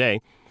talk about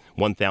today.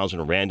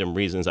 1,000 Random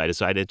Reasons I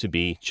Decided to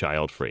Be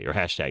Child-Free, or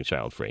hashtag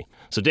child-free.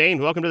 So,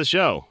 Dane, welcome to the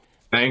show.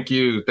 Thank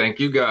you. Thank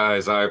you,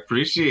 guys. I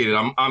appreciate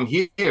it. I'm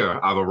here.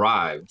 I've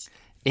arrived.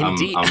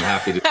 Indeed. I'm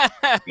happy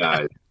to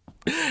guys.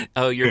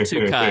 Oh, you're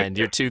too kind.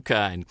 You're too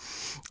kind.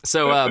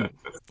 So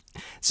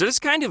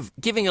just kind of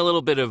giving a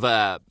little bit of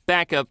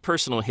backup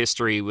personal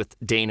history with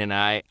Dane and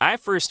I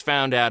first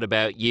found out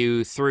about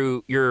you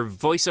through your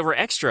voiceover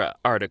extra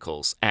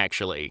articles,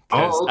 actually.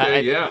 Oh,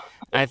 okay, yeah.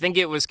 I think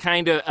it was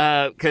kind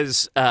of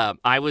because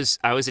I was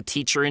a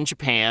teacher in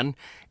Japan,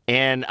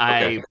 and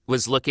I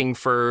was looking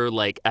for,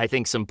 I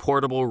think some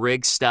portable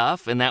rig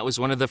stuff, and that was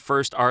one of the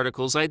first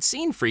articles I'd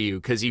seen for you,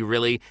 because you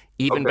really,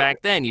 even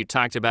back then, you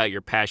talked about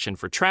your passion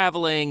for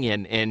traveling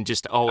and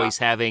just always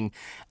having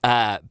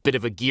a bit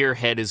of a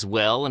gearhead as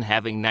well, and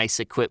having nice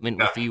equipment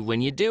with you when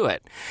you do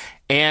it.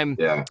 And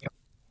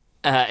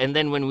and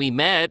then when we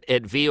met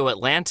at VO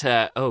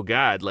Atlanta,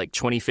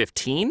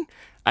 2015,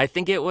 I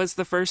think it was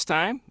the first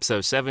time,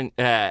 so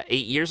 8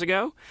 years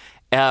ago,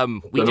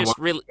 we just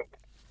really...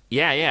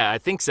 Yeah, I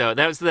think so.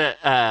 That was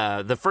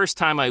the first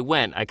time I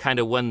went. I kind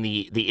of won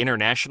the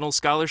international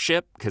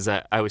scholarship because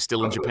I was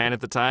still in Japan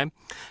at the time.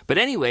 But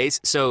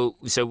anyways, so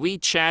we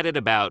chatted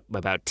about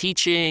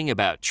teaching,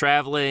 about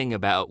traveling,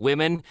 about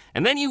women,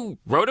 and then you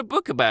wrote a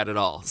book about it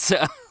all.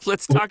 So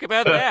let's talk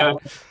about that.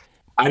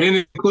 I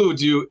didn't include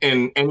you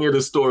in any of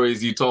the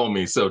stories you told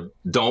me, so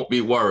don't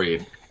be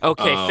worried.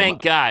 Okay,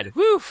 thank God.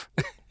 Woo!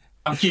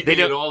 I'm keeping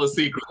it all a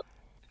secret.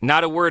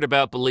 Not a word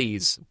about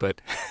Belize, but...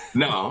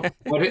 No,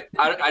 but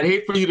I'd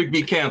hate for you to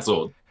be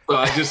canceled. So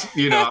I just,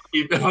 I'll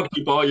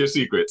keep all your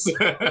secrets.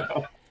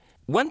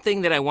 One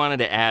thing that I wanted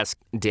to ask,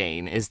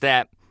 Dane, is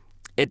that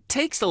it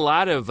takes a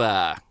lot of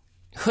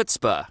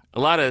chutzpah, a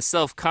lot of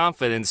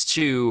self-confidence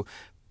to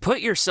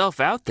put yourself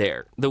out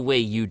there the way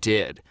you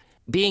did.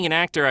 Being an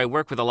actor, I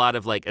work with a lot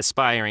of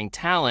aspiring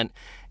talent,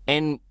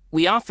 and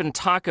we often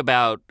talk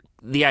about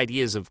the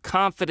ideas of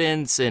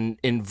confidence and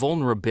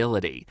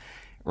vulnerability,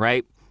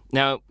 right?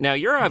 Now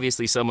you're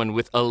obviously someone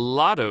with a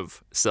lot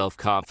of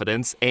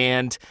self-confidence,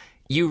 and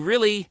you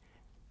really,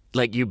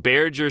 you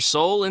bared your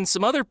soul and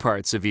some other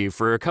parts of you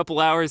for a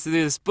couple hours of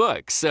this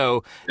book.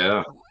 So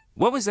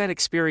what was that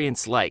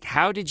experience like?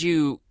 How did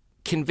you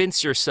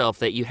convince yourself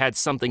that you had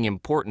something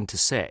important to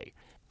say?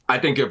 I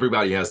think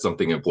everybody has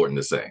something important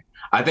to say.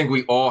 I think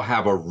we all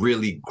have a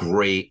really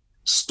great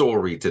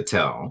story to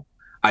tell.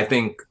 I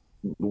think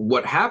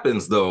what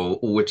happens, though,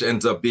 which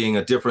ends up being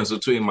a difference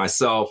between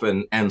myself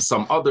and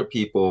some other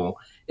people,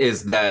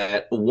 is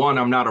that, one,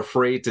 I'm not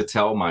afraid to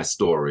tell my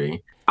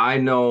story. I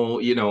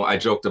know, I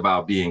joked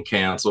about being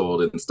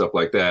canceled and stuff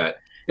like that.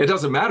 It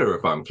doesn't matter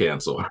if I'm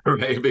canceled,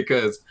 right?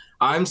 Because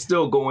I'm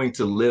still going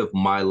to live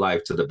my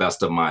life to the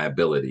best of my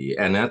ability.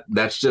 And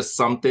that's just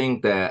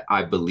something that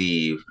I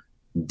believe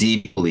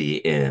deeply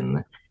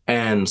in.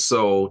 And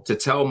so to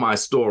tell my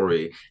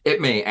story, it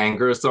may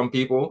anger some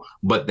people,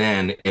 but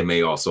then it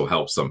may also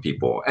help some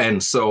people.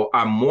 And so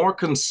I'm more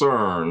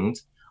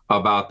concerned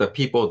about the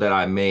people that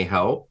I may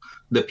help,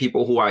 the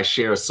people who I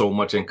share so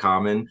much in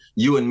common.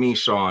 You and me,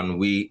 Sean,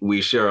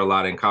 we share a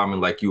lot in common,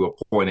 like you were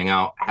pointing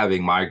out,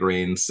 having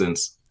migraines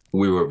since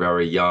we were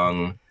very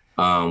young.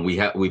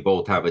 We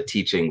both have a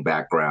teaching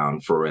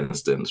background, for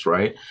instance,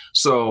 right?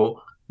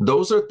 So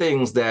those are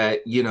things that,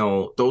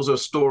 those are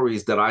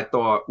stories that I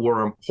thought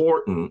were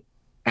important.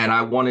 And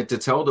I wanted to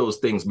tell those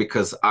things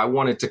because I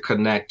wanted to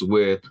connect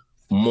with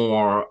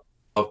more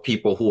of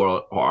people who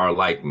are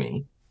like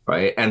me,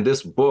 right? And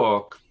this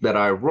book that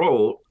I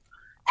wrote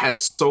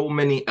has so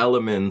many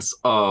elements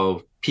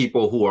of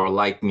people who are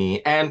like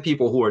me and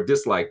people who are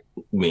dislike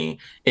me,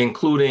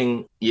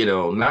 including,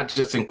 not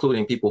just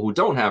including people who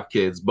don't have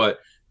kids, but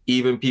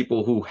even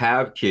people who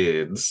have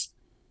kids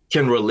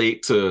can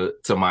relate to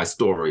my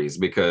stories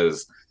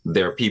because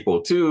they're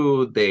people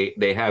too.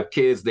 They have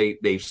kids.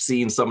 They've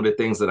seen some of the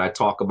things that I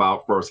talk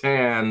about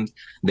firsthand.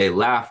 They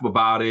laugh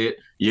about it.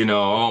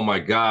 Oh my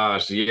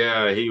gosh,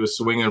 yeah, he was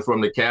swinging from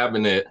the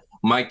cabinet.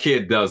 My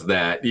kid does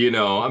that.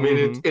 I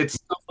mean, it's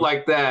stuff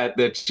like that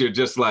you're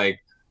just like,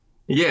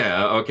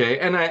 yeah, okay.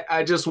 And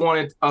I just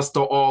wanted us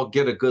to all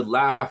get a good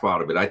laugh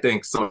out of it. I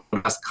think some of the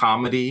best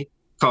comedy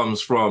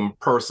comes from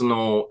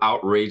personal,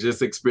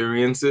 outrageous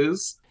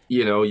experiences.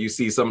 You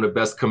see some of the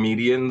best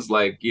comedians,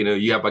 like,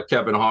 you have a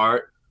Kevin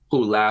Hart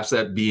who laughs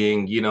at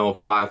being,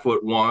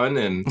 5'1",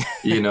 and,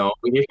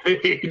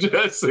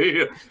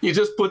 he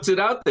just puts it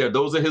out there.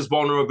 Those are his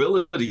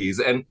vulnerabilities.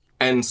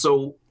 And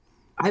so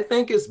I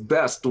think it's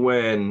best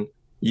when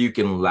you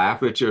can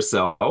laugh at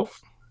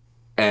yourself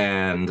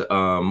and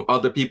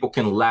other people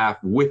can laugh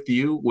with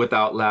you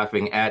without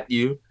laughing at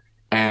you.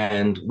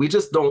 And we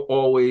just don't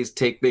always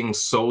take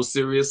things so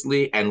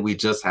seriously, and we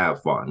just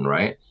have fun,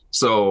 right?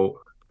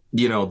 So,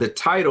 the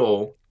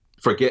title,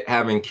 Forget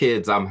Having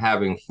Kids, I'm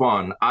Having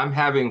Fun. I'm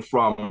having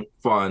fun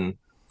from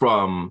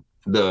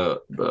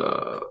the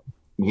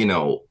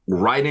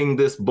writing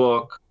this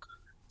book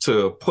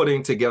to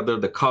putting together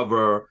the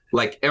cover.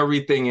 Like,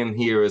 everything in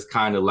here is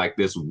kind of like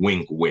this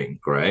wink,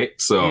 wink, right?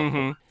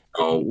 So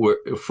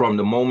from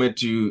the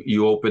moment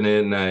you open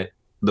it, and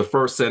the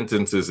first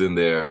sentences in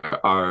there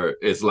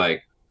it's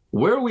like,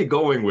 where are we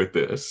going with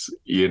this?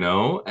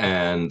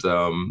 And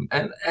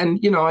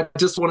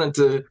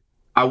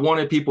I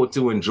wanted people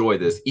to enjoy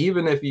this.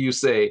 Even if you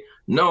say,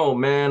 no,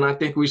 man, I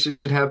think we should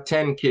have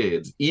 10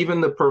 kids.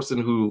 Even the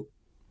person who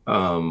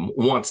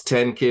wants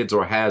 10 kids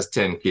or has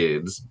 10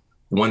 kids,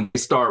 when they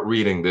start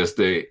reading this,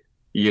 they're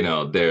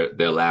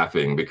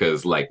laughing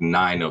because like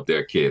 9 of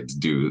their kids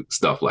do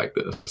stuff like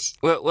this.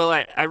 Well,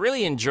 I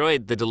really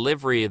enjoyed the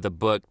delivery of the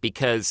book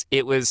because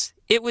it was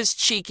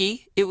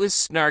cheeky, it was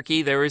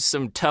snarky, there was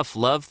some tough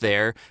love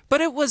there,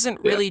 but it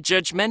wasn't really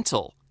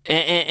judgmental.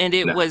 And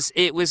it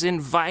was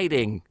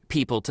inviting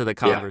people to the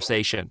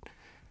conversation.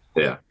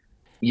 Yeah.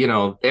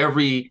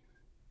 Every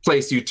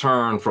place you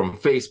turn, from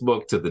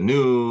Facebook to the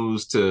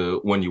news to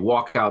when you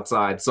walk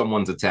outside,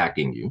 someone's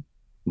attacking you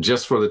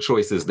just for the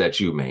choices that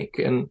you make.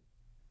 And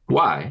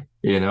why?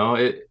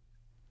 The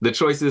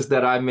choices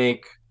that I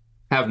make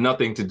have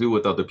nothing to do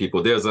with other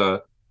people. There's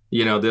a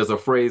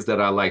phrase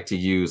that I like to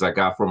use. I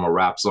got from a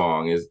rap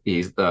song.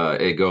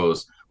 It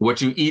goes,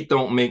 "What you eat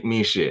don't make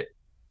me shit."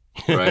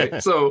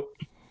 Right. So.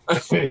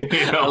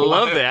 I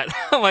love that.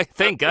 I'm like,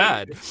 thank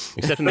God.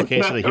 Except in the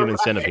case of the human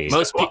centipede.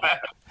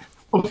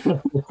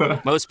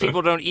 Most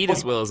people don't eat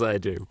as well as I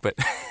do, but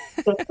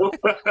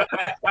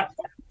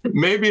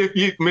maybe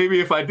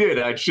if I did,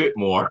 I'd shit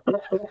more.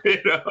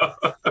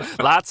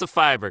 Lots of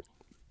fiber.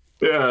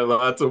 Yeah,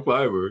 lots of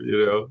fiber.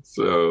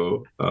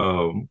 So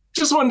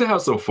just wanted to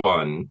have some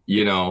fun.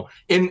 In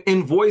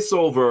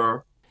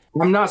voiceover,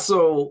 I'm not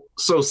so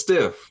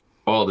stiff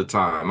all the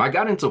time. I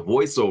got into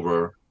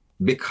voiceover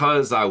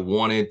because I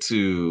wanted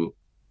to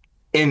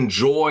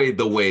enjoy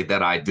the way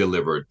that I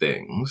delivered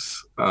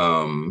things.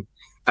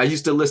 I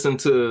used to listen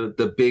to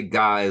the big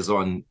guys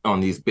on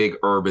these big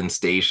urban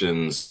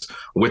stations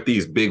with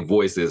these big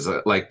voices.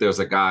 Like there's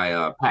a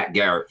guy, Pat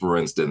Garrett, for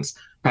instance.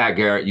 Pat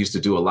Garrett used to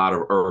do a lot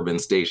of urban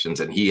stations,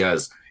 and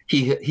he's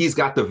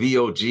got the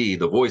VOG,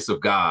 the voice of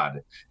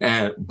God.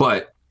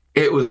 But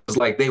it was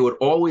like they would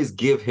always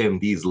give him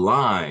these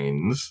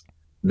lines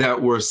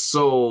that were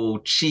so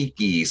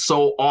cheeky,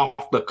 so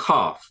off the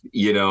cuff,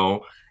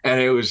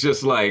 and it was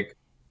just like,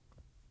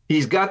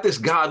 he's got this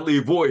godly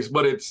voice,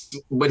 but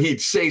he'd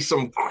say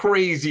some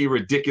crazy,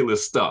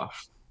 ridiculous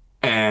stuff.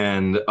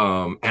 And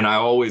I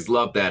always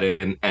loved that.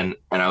 And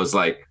I was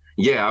like,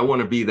 yeah, I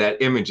want to be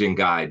that imaging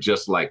guy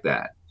just like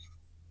that.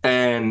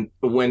 And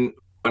when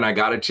I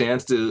got a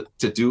chance to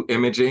do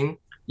imaging,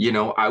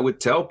 I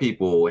would tell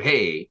people,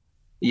 hey,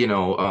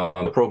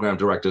 the program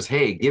directors,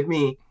 hey, give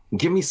me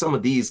some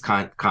of these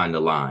kind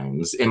of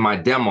lines. In my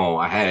demo,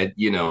 I had,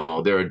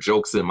 there are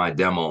jokes in my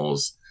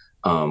demos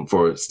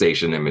for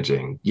station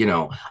imaging.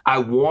 I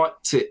want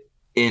to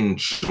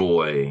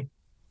enjoy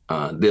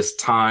this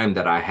time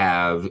that I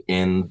have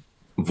in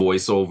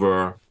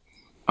voiceover.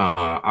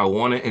 I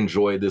want to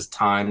enjoy this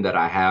time that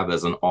I have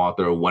as an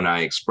author when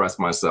I express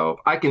myself.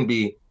 I can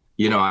be,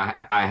 I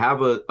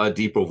have a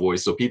deeper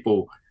voice, so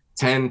people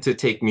tend to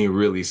take me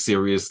really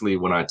seriously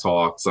when I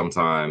talk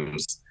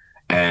sometimes.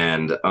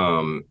 And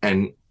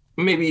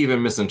maybe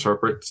even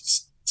misinterpret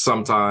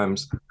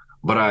sometimes,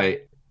 but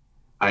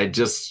I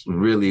just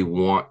really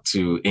want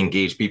to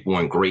engage people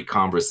in great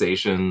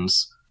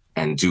conversations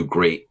and do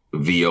great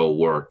VO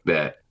work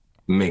that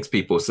makes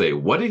people say,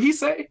 "What did he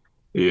say?"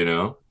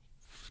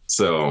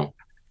 So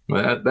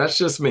that's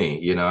just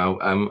me.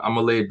 I'm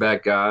a laid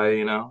back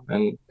guy,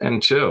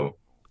 and chill.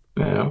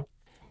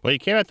 Well, you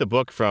came at the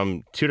book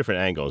from two different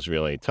angles,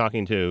 really.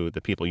 Talking to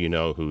the people you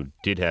know who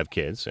did have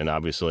kids, and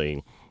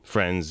obviously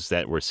friends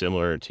that were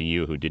similar to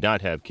you who did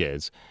not have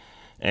kids.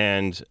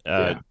 And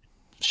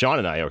Sean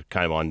and I are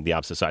kind of on the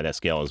opposite side of that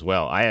scale as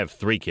well. I have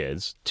 3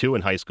 kids, 2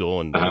 in high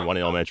school and one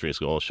in elementary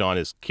school. Sean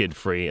is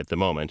kid-free at the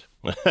moment.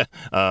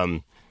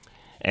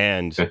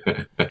 And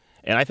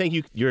I think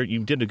you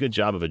did a good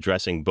job of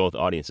addressing both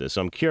audiences.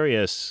 So I'm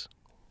curious.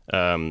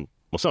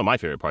 Well, some of my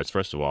favorite parts.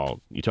 First of all,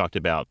 you talked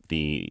about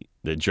the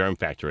germ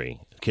factory.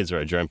 Kids are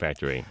a germ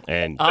factory,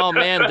 and oh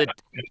man,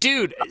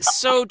 dude,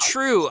 so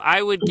true.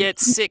 I would get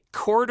sick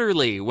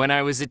quarterly when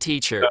I was a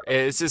teacher.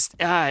 It's just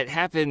it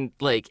happened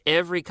like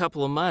every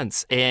couple of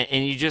months,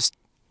 and you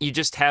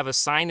just have a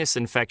sinus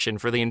infection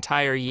for the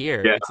entire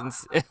year. Yeah.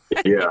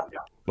 Yeah.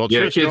 Well,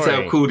 kids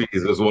have cooties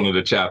is one of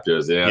the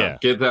chapters. Yeah.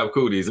 Kids have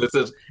cooties.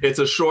 It's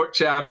a short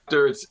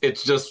chapter.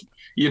 It's just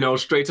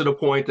straight to the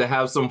point to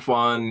have some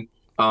fun.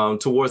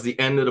 Towards the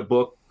end of the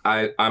book,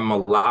 I'm a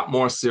lot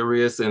more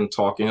serious in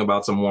talking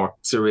about some more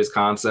serious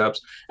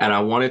concepts, and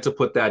I wanted to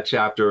put that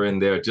chapter in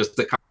there just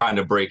to kind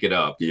of break it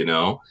up,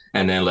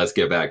 and then let's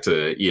get back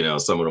to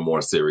some of the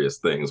more serious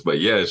things. But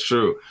yeah, it's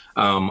true.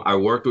 I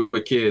worked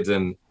with kids,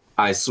 and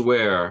I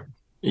swear,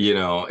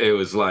 it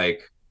was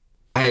like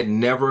I had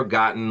never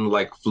gotten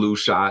like flu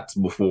shots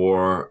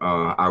before.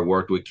 I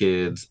worked with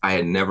kids. I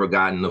had never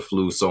gotten the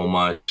flu so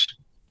much.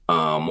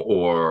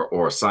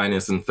 Or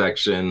sinus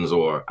infections,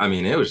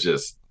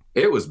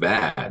 it was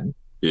bad.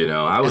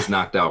 I was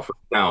knocked out for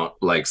count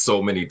like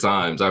so many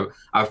times.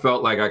 I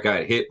felt like I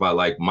got hit by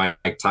like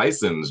Mike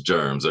Tyson's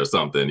germs or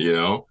something.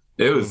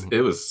 It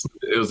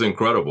was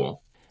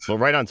incredible. Well,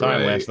 right on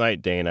time last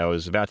night, Dane. I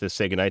was about to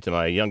say goodnight to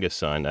my youngest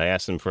son. I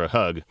asked him for a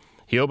hug.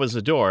 He opens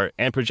the door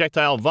and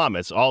projectile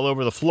vomits all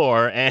over the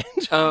floor and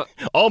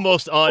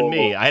almost on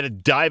me. I had to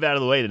dive out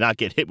of the way to not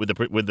get hit with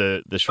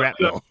the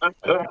shrapnel.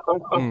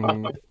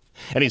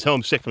 And he's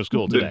homesick from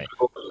school today.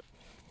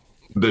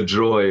 The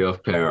joy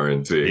of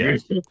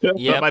parenting.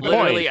 Yeah,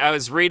 literally, I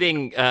was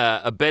reading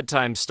a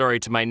bedtime story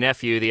to my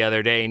nephew the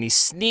other day, and he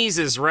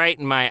sneezes right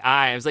in my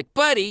eye. I was like,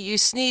 buddy, you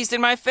sneezed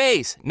in my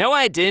face. No,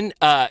 I didn't.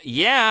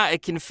 Yeah, I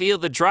can feel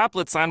the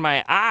droplets on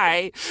my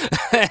eye.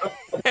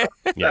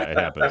 Yeah, it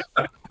happens.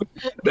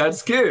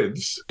 That's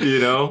kids,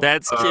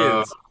 That's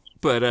kids.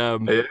 But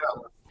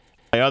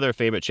my other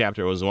favorite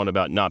chapter was the one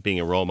about not being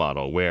a role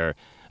model, where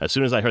as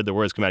soon as I heard the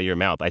words come out of your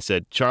mouth, I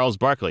said Charles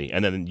Barkley,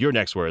 and then your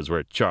next words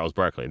were Charles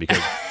Barkley,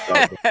 because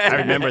I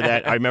remember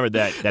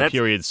that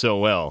period so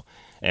well,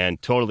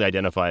 and totally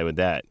identify with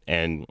that.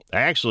 And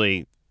I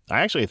actually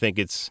think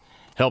it's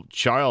helped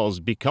Charles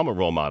become a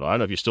role model. I don't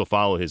know if you still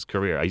follow his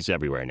career. He's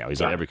everywhere now.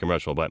 He's on every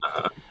commercial, but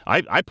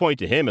I point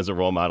to him as a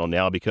role model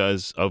now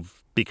because of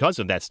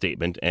that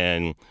statement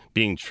and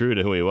being true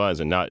to who he was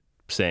and not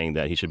saying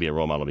that he should be a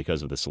role model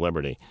because of the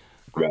celebrity.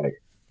 Right.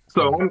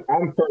 So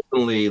I'm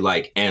personally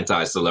like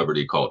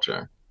anti-celebrity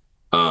culture.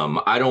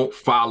 I don't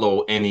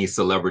follow any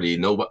celebrity.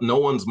 No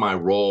one's my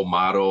role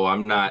model.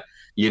 I'm not,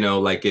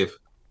 like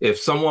if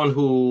someone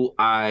who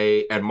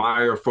I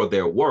admire for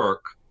their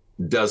work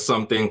does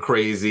something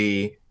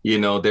crazy,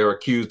 they're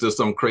accused of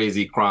some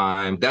crazy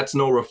crime, that's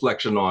no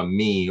reflection on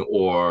me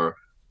or,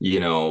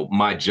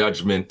 my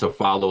judgment to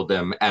follow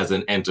them as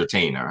an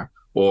entertainer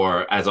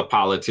or as a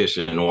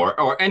politician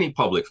or any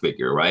public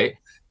figure, right?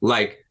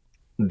 Like,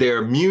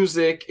 their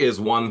music is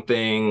one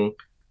thing,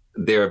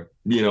 their,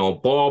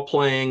 ball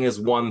playing is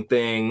one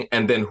thing,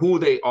 and then who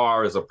they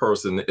are as a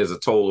person is a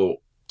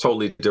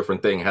totally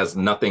different thing, has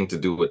nothing to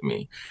do with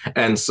me.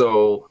 And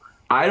so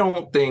I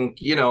don't think,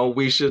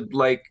 we should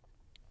like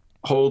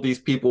hold these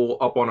people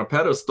up on a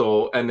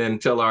pedestal and then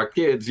tell our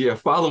kids,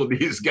 follow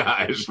these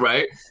guys,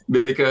 right?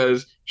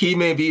 Because he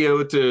may be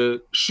able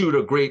to shoot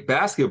a great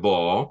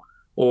basketball,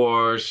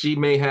 or she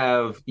may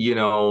have,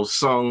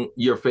 sung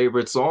your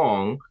favorite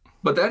song,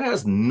 but that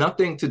has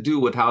nothing to do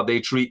with how they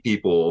treat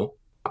people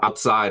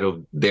outside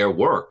of their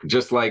work.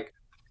 Just like,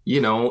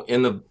 in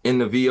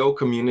the VO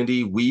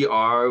community, we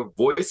are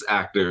voice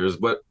actors,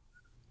 but,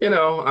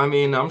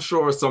 I'm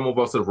sure some of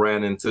us have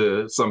ran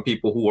into some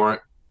people who aren't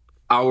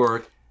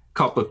our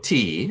cup of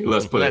tea.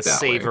 Let's put it that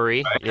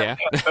savory, way. Right?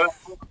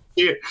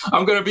 Yeah.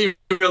 I'm going to be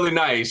really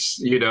nice.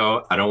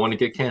 I don't want to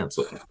get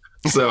canceled.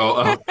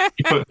 So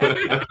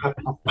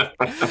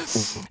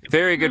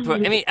very good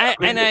point. I mean,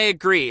 I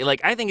agree.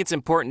 Like, I think it's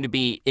important to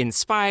be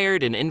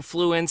inspired and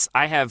influenced.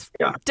 I have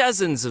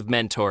dozens of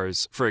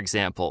mentors, for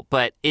example,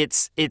 but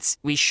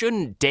we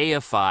shouldn't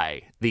deify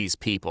these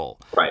people.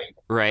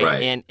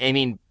 Right. And I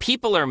mean,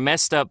 people are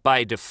messed up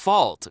by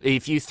default.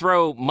 If you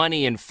throw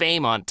money and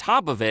fame on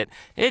top of it,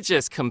 it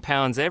just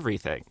compounds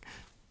everything.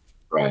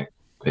 Right.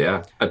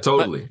 Yeah.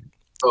 Totally.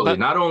 But,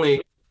 not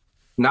only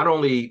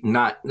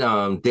not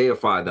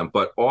deify them,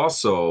 but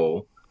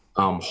also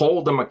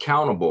hold them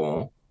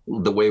accountable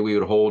the way we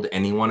would hold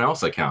anyone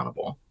else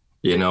accountable.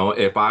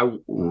 If I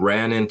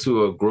ran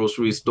into a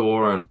grocery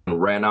store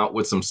and ran out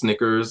with some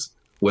Snickers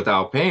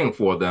without paying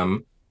for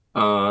them,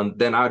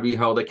 then I'd be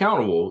held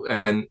accountable.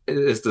 And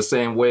it's the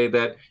same way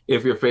that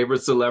if your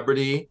favorite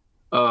celebrity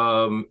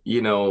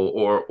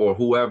or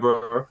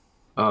whoever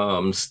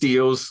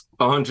steals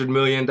 $100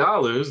 million,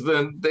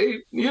 then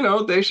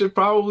they should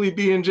probably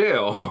be in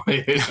jail.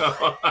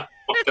 I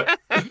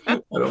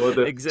don't want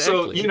that.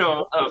 Exactly.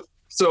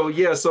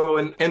 So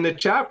in the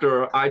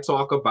chapter, I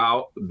talk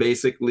about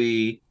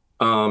basically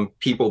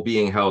people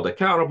being held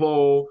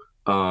accountable,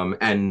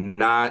 and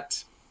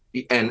not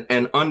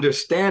and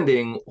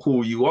understanding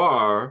who you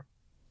are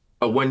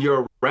when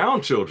you're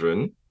around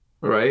children,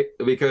 right?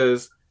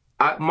 Because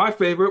my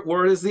favorite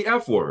word is the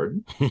F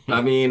word.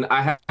 I mean,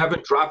 I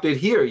haven't dropped it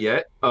here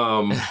yet.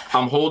 I'm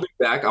holding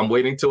back. I'm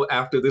waiting till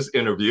after this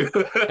interview.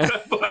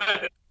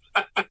 But,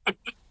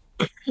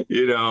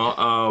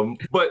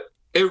 but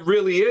it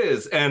really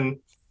is. And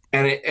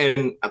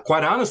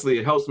quite honestly,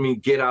 it helps me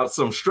get out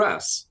some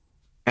stress.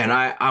 And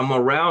I'm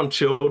around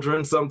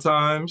children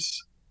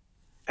sometimes,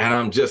 and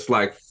I'm just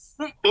like,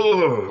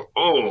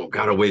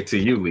 gotta wait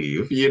till you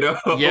leave,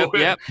 Yep.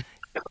 I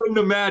couldn't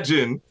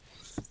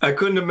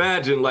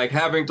imagine like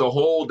having to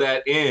hold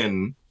that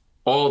in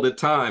all the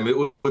time. It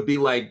would be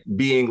like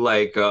being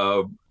like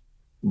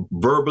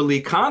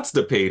verbally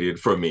constipated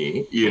for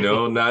me,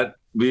 not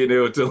being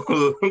able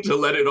to to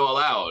let it all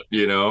out,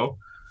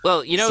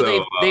 Well,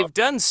 So, they've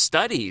done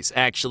studies,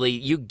 actually.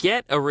 You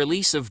get a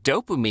release of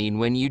dopamine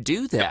when you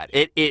do that.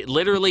 It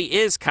literally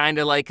is kind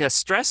of like a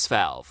stress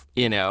valve,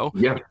 yeah,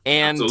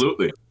 And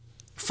absolutely.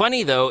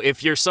 funny, though,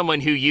 if you're someone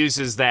who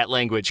uses that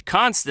language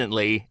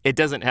constantly, it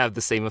doesn't have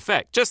the same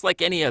effect, just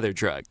like any other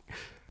drug.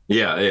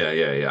 Yeah.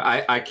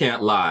 I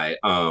can't lie.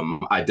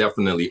 I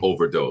definitely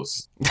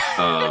overdose.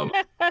 I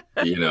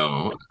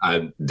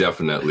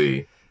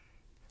definitely,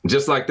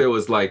 just like there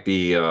was like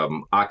the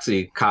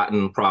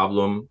Oxycontin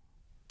problem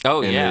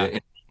Oh, in yeah.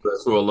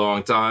 for a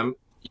long time.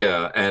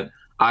 Yeah, and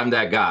I'm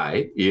that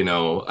guy.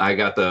 I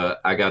got the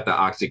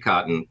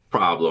Oxycontin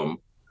problem.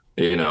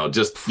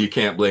 Just you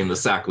can't blame the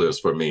Sacklers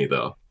for me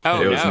though.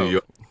 Oh, It was New no.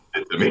 York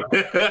that did it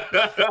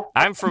to me.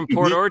 I'm from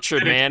Port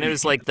Orchard, man. It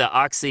was like the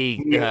oxy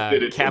Did it to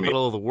me.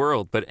 capital of the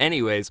world. But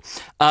anyways,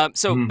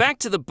 so back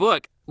to the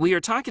book. We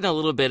were talking a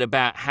little bit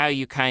about how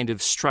you kind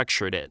of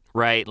structured it,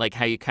 right? Like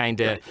how you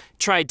kind of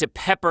tried to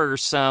pepper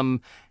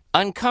some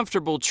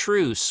uncomfortable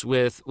truths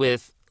with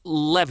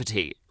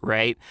levity,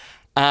 right?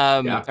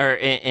 Yeah.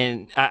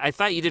 And I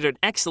thought you did an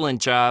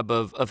excellent job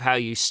of how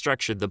you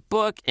structured the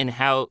book and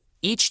how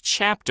each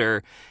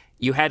chapter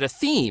you had a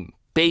theme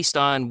based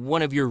on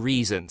one of your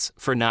reasons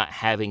for not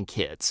having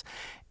kids.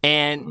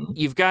 And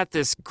you've got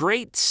this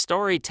great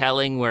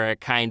storytelling where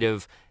it kind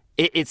of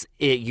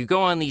you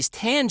go on these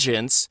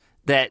tangents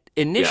that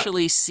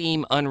initially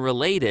seem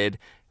unrelated,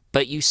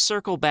 but you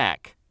circle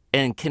back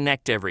and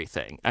connect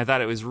everything. I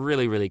thought it was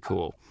really, really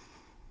cool.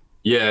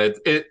 Yeah,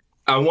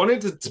 I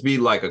wanted it to be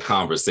like a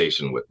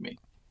conversation with me,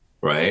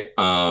 right?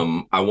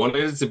 I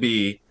wanted it to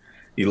be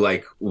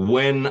like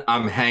when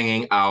I'm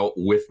hanging out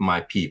with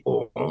my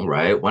people,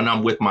 right? When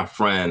I'm with my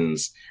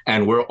friends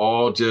and we're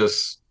all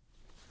just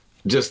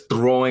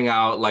throwing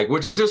out, like we're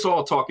just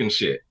all talking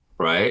shit,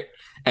 right?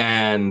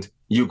 And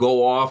you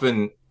go off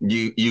and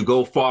you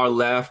go far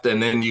left,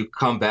 and then you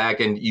come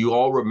back and you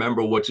all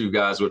remember what you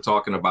guys were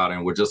talking about,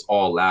 and we're just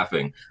all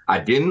laughing. I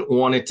didn't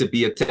want it to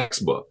be a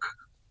textbook.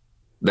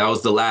 That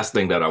was the last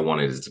thing that I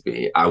wanted it to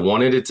be. I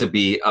wanted it to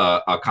be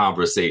a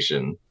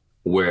conversation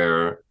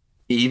where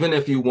even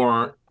if you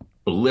weren't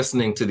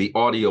listening to the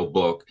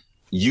audiobook,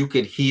 you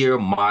could hear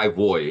my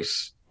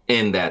voice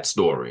in that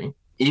story,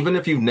 even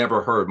if you've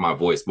never heard my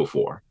voice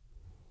before.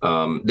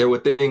 There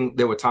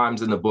were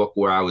times in the book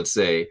where I would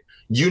say,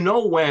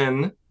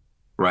 when,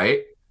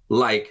 right?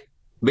 Like,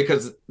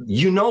 because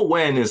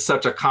when is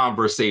such a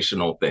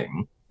conversational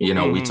thing.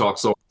 We talk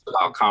so much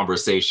about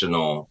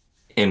conversational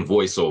in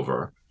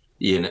voiceover.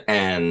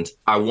 And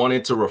I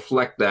wanted to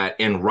reflect that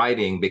in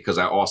writing because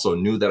I also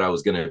knew that I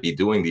was going to be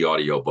doing the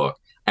audiobook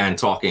and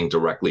talking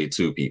directly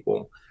to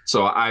people.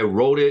 So I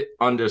wrote it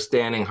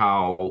understanding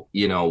how,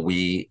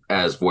 we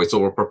as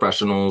voiceover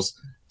professionals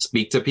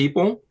speak to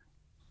people.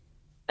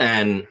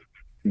 And,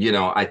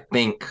 I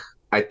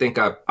think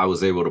I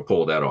was able to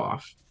pull that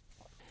off.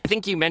 I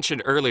think you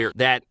mentioned earlier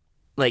that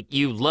like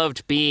you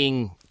loved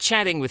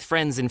chatting with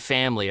friends and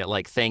family at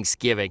like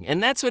Thanksgiving.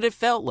 And that's what it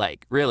felt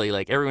like, really.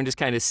 Like everyone just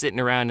kind of sitting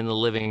around in the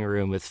living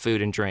room with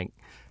food and drink.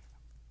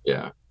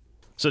 Yeah.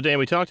 So, Dan,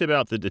 we talked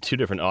about the two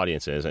different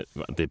audiences,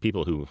 the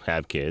people who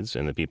have kids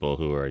and the people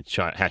who are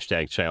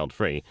hashtag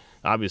child-free.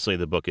 Obviously,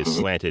 the book is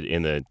slanted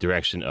in the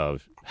direction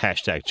of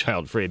hashtag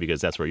child-free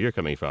because that's where you're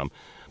coming from.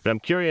 But I'm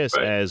curious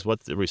as to what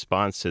the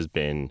response has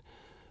been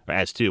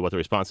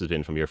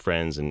from your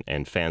friends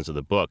and fans of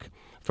the book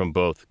from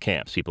both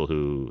camps, people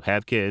who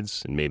have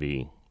kids and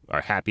maybe are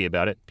happy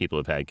about it, people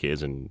who have had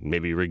kids and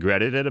maybe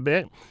regretted it a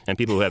bit, and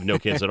people who have no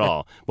kids at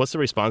all. What's the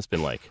response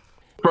been like?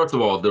 First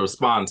of all, the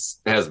response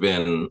has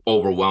been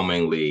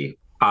overwhelmingly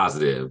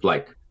positive,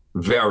 like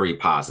very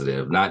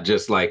positive, not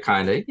just like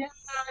kind of,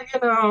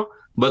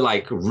 but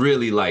like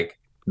really like,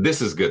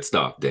 this is good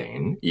stuff,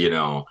 Dane.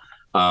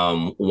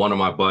 One of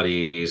my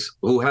buddies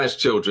who has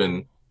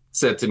children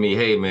said to me,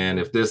 "Hey, man,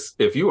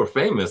 if you were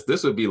famous,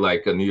 this would be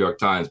like a New York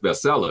Times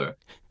bestseller."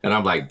 And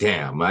I'm like,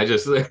 "Damn, I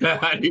just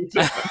I need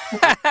to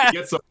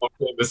get some more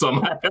famous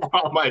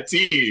on my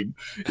team,"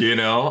 you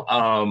know.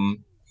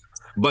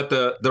 But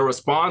the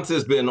response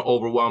has been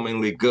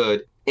overwhelmingly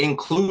good,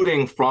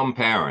 including from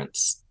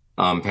parents.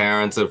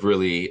 Parents have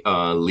really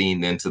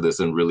leaned into this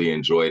and really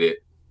enjoyed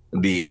it.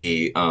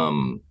 The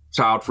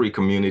child-free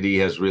community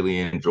has really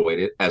enjoyed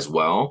it as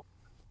well.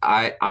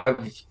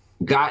 I've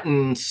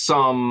gotten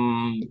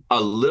a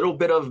little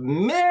bit of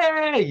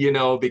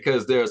meh,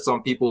 because there are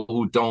some people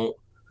who don't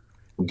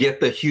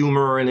get the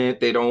humor in it.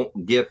 They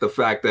don't get the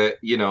fact that,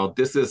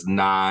 this is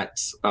not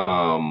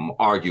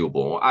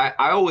arguable. I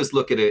always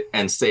look at it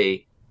and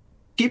say,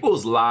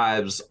 people's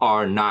lives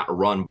are not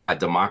run by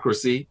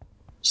democracy.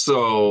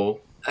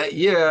 So,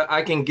 yeah,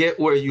 I can get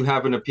where you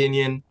have an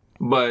opinion,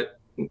 but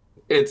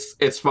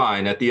it's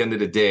fine. At the end of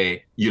the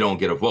day, you don't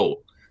get a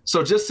vote.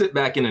 So just sit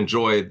back and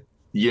enjoy,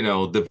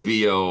 the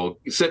VO,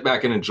 sit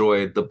back and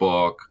enjoy the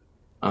book,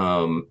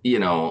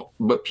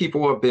 but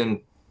people have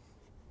been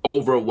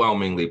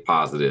overwhelmingly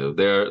positive.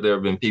 There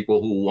have been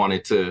people who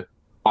wanted to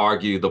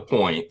argue the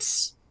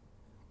points,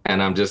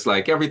 and I'm just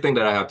like, everything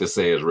that I have to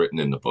say is written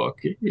in the book,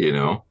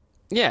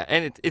 Yeah,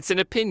 and it's an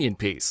opinion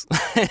piece.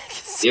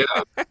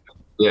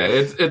 Yeah,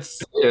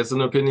 it's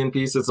an opinion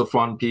piece. It's a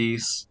fun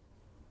piece.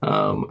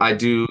 I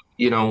do,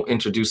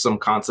 introduce some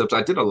concepts.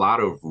 I did a lot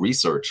of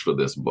research for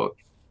this book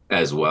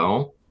as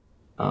well.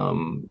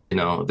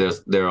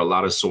 There are a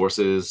lot of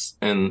sources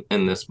in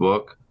this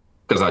book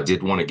because I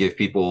did want to give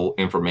people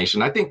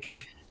information. I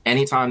think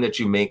anytime that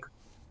you make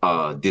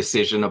a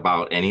decision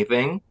about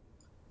anything,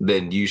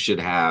 then you should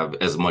have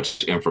as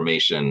much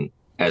information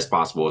as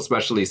possible,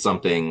 especially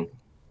something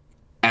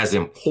as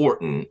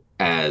important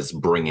as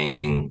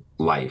bringing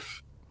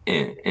life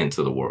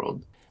into the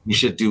world. You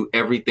should do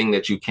everything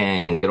that you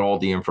can, get all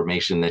the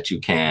information that you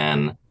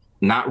can,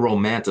 not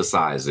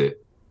romanticize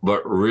it,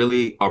 but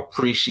really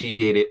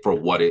appreciate it for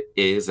what it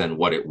is and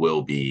what it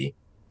will be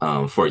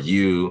for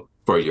you,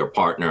 for your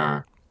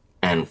partner,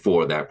 and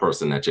for that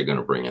person that you're going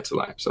to bring into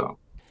life. So,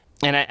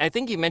 and I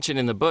think you mentioned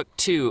in the book,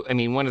 too, I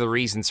mean, one of the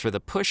reasons for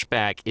the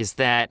pushback is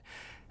that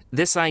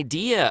this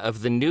idea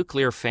of the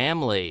nuclear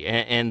family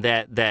and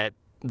that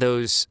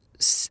those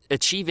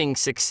achieving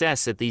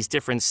success at these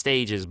different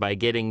stages by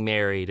getting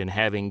married and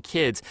having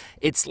kids,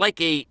 it's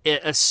like a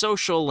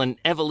social and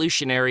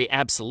evolutionary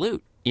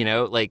absolute, we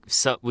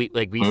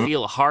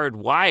feel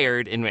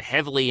hardwired and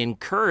hheavily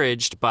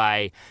encouraged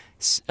by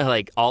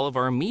all of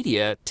our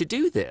media to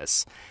do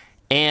this.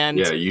 And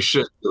yeah, you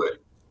should do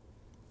it.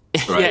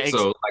 Right. Yeah,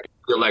 so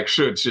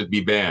should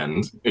be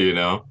banned,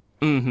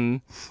 Mm-hmm.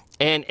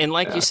 And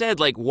like you said,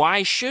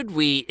 why should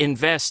we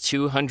invest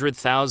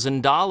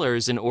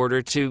 $200,000 in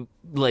order to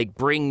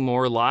bring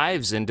more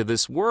lives into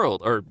this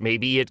world? Or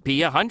maybe it'd be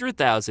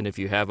 $100,000 if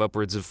you have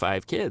upwards of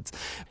 5 kids.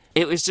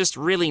 It was just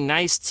really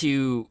nice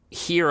to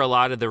hear a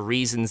lot of the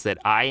reasons that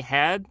I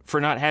had for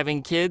not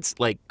having kids,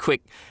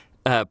 quick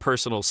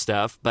personal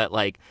stuff. But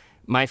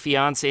my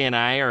fiance and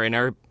I are in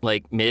our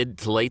mid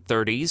to late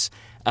 30s.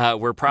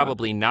 We're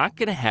probably not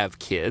going to have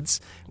kids.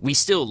 We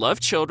still love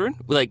children.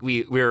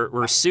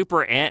 We're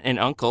super aunt and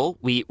uncle.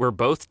 We're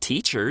both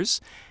teachers.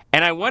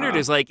 And I wondered,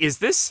 is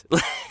this,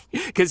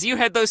 because you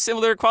had those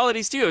similar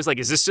qualities too. I was like,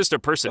 is this just a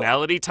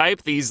personality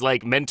type? These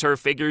mentor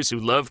figures who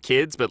love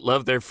kids but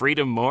love their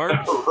freedom more?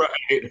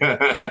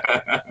 Right.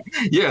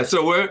 Yeah.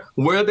 So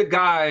we're the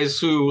guys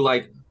who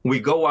we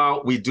go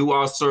out, we do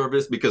our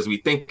service because we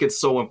think it's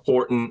so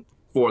important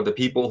for the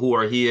people who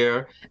are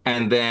here.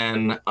 And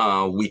then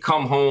we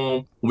come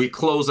home, we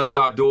close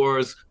our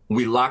doors,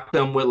 we lock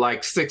them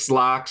with 6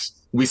 locks.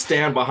 We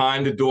stand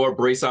behind the door,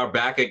 brace our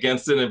back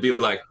against it and be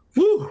like,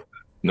 whew,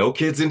 no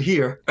kids in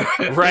here.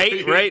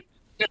 Right.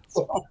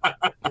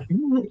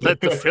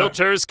 Let the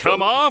filters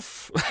come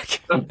off.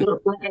 Right.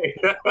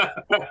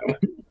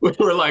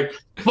 We're like,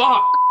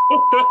 fuck.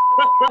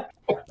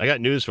 I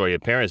got news for you.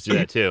 Parents do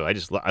that too. I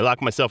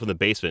lock myself in the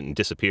basement and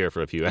disappear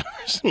for a few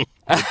hours with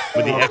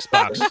the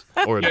Xbox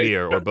or a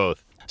beer or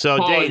both. So,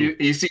 Paul, Dane,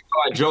 you see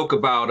how I joke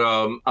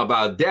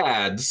about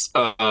dads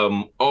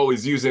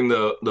always using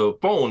the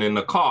phone in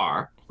the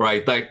car,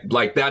 right?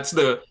 Like that's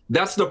the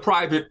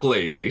private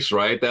place,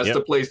 right? That's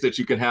the place that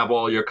you can have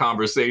all your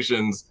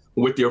conversations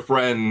with your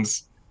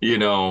friends,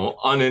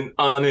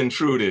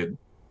 unintruded.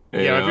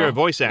 If you're a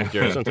voice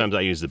actor, sometimes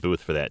I use the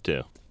booth for that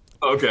too.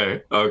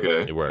 Okay.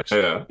 It works.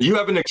 Yeah. You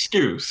have an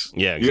excuse.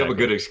 Yeah, exactly. You have a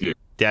good excuse.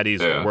 Daddy's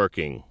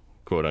working,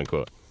 quote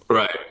unquote.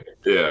 Right.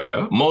 Yeah.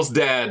 Most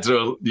dads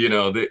are,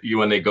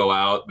 when they go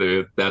out,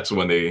 that's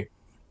when they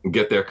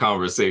get their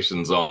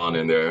conversations on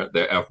and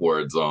their F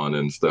words on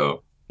and stuff.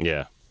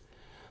 Yeah.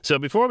 So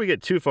before we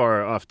get too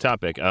far off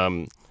topic,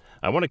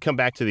 I want to come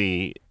back to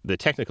the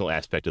technical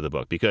aspect of the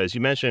book because you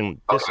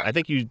mentioned this. Okay. I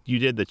think you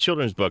did the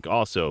children's book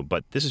also,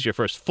 but this is your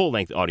first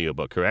full-length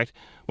audiobook, correct?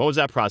 What was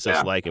that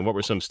process like, and what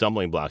were some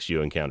stumbling blocks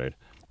you encountered?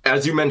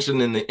 As you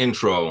mentioned in the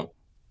intro,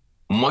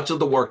 much of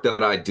the work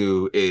that I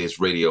do is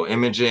radio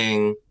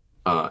imaging.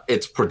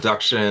 It's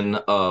production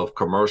of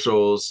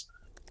commercials.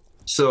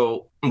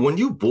 So when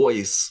you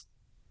voice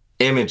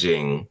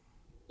imaging,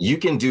 you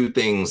can do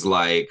things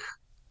like,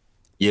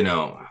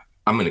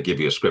 I'm going to give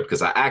you a script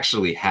because I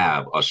actually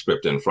have a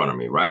script in front of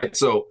me, right?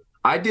 So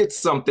I did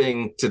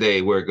something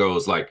today where it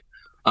goes like,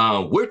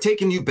 we're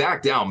taking you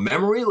back down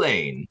memory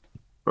lane,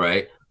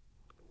 right?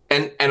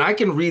 And I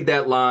can read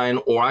that line,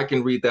 or I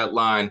can read that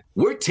line,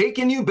 we're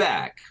taking you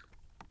back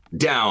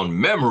down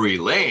memory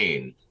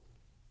lane.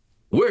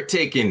 We're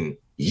taking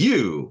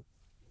you.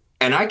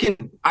 And I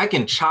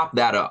can chop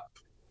that up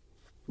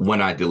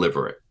when I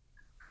deliver it.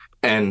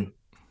 And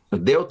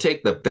they'll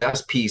take the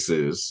best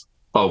pieces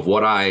of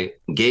what I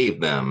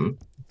gave them.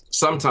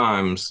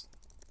 Sometimes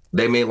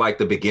they may like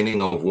the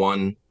beginning of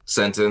one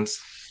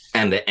sentence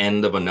and the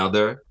end of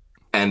another,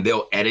 and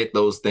they'll edit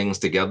those things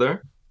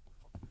together.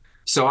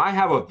 So I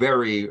have a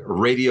very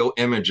radio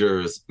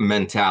imager's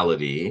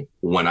mentality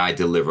when I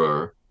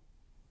deliver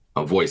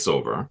a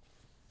voiceover.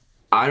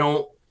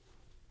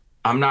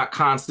 I'm not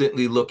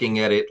constantly looking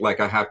at it like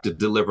I have to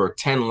deliver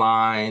 10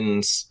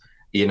 lines,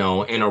 in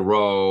a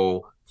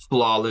row,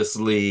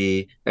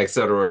 flawlessly, et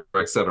cetera,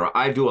 et cetera.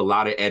 I do a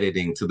lot of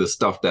editing to the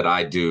stuff that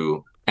I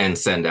do and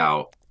send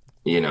out,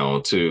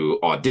 to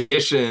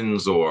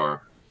auditions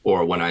or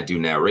when I do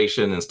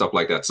narration and stuff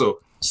like that. So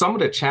some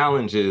of the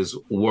challenges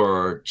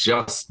were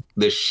just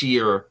the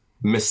sheer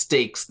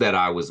mistakes that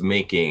I was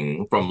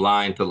making from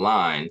line to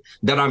line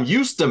that I'm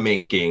used to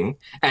making.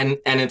 And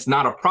it's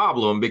not a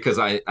problem because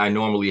I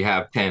normally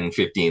have 10,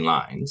 15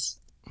 lines.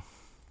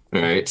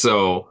 All right.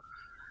 So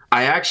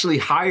I actually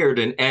hired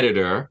an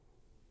editor,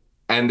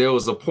 and there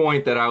was a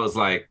point that I was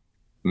like,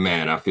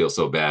 man, I feel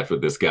so bad for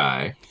this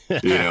guy,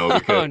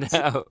 because Oh,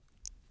 no.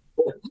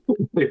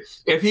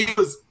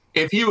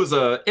 if he was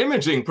a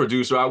imaging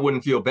producer, I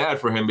wouldn't feel bad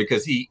for him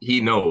because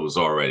he knows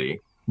already.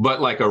 But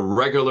like a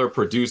regular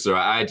producer,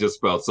 I just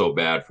felt so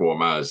bad for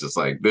him. I was just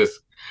like this.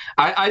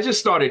 I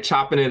just started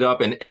chopping it up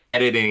and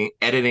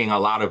editing a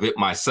lot of it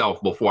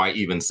myself before I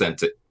even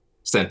sent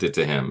it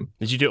to him.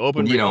 Did you do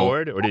open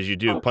record or did you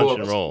do punch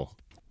and roll?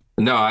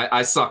 No,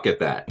 I suck at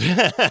that.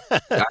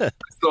 I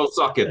still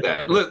suck at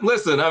that.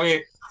 Listen, I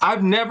mean,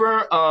 I've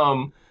never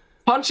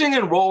punching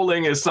and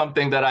rolling is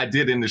something that I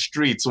did in the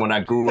streets when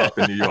I grew up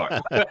in New York.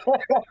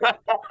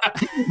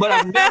 But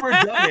I've never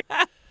done it.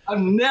 I've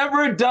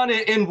never done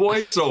it in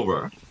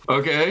voiceover.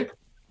 Okay.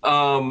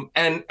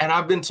 And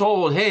I've been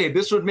told, hey,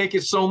 this would make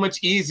it so much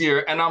easier.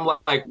 And I'm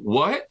like,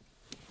 what?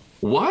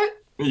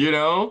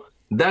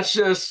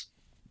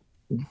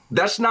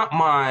 That's not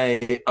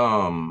my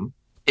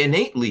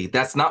innately,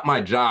 that's not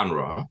my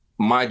genre.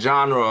 My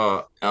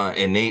genre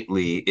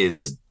innately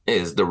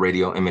is the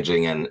radio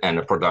imaging and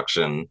the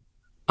production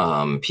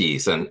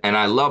piece. And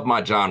I love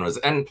my genres.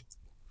 And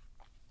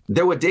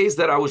there were days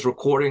that I was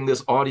recording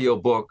this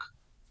audiobook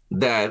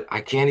that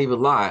I can't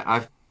even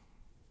lie.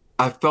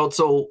 I felt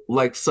so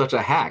like such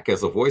a hack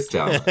as a voice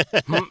talent.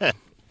 I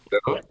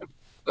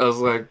was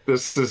like,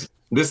 this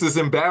is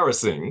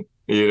embarrassing,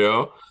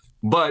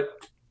 But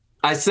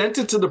I sent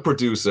it to the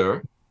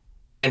producer,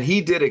 and he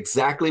did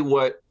exactly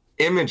what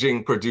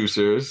imaging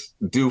producers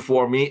do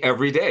for me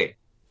every day.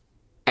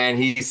 And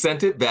he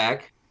sent it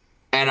back,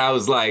 and I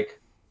was like,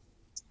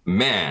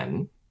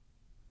 man,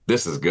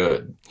 this is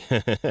good.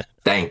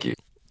 Thank you.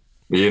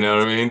 You know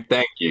what I mean?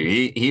 Thank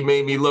you. He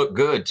made me look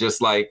good,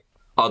 just like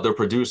other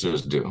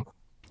producers do.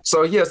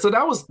 So yeah, so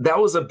that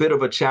was a bit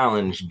of a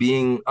challenge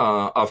being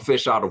a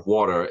fish out of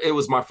water. It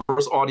was my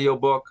first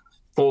audiobook,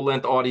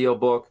 full-length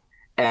audiobook.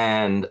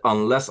 And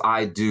unless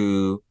I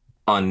do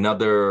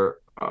another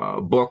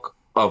book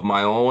of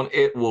my own,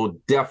 it will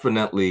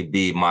definitely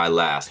be my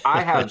last.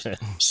 I have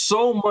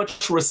so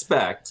much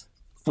respect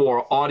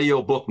for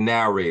audiobook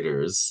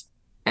narrators,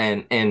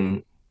 and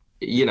now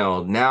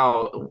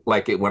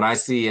like when I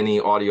see any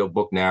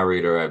audiobook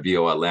narrator at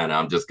VO Atlanta,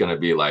 I'm just gonna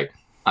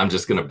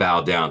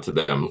bow down to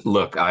them.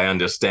 Look, I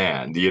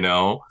understand,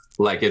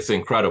 like it's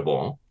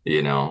incredible,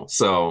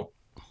 So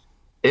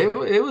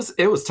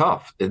it was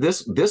tough.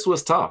 This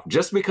was tough.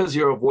 Just because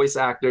you're a voice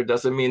actor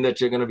doesn't mean that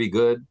you're gonna be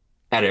good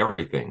at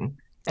everything.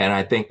 And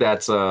I think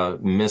that's a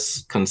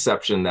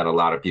misconception that a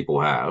lot of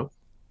people have.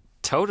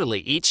 Totally.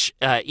 Each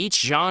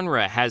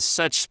genre has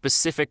such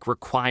specific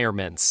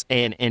requirements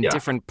and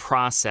different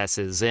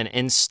processes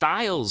and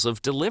styles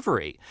of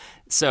delivery.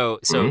 So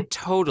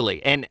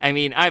totally. And I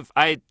mean,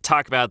 I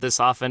talk about this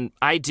often.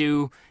 I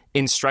do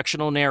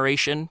instructional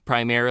narration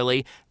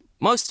primarily.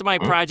 Most of my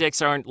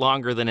projects aren't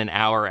longer than an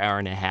hour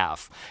and a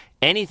half.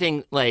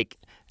 Anything like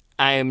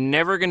I am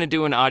never going to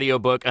do an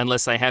audiobook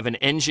unless I have an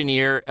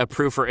engineer, a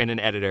proofer, and an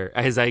editor,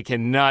 as I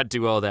cannot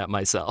do all that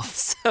myself.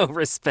 So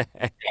respect.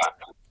 Yeah.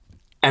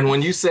 And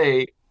when you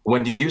say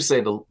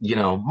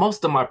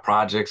most of my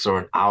projects are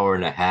an hour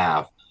and a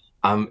half,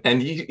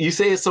 and you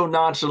say it so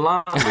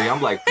nonchalantly,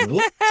 I'm like,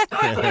 what?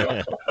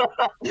 An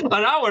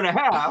hour and a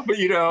half?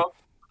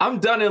 I'm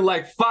done in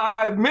like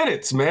 5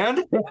 minutes,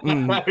 man.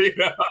 And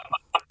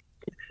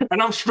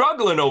I'm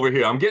struggling over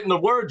here. I'm getting the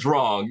words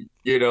wrong,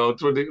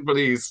 for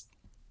these.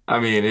 I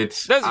mean,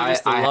 those are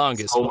just the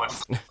longest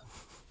ones.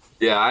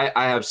 Yeah,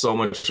 I have so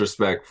much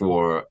respect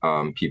for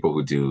people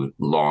who do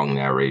long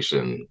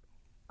narration.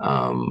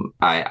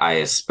 I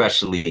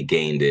especially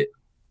gained it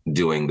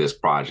doing this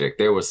project.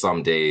 There were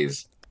some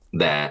days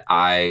that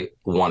I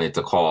wanted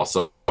to call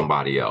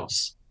somebody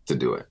else to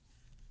do it.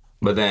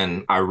 But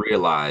then I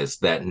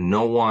realized that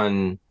no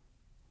one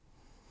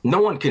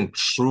can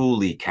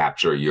truly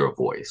capture your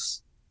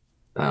voice.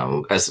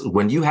 As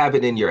when you have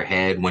it in your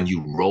head, when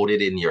you wrote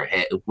it in your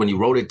head, when you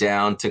wrote it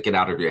down, took it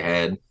out of your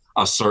head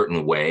a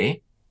certain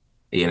way,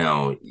 you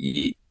know,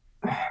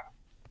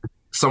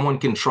 someone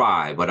can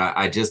try, but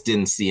I just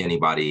didn't see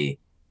anybody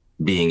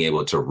being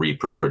able to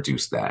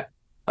reproduce that.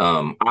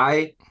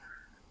 I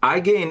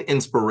gained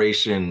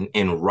inspiration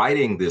in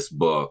writing this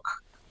book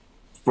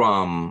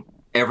from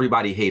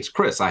Everybody Hates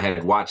Chris. I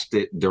had watched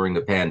it during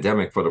the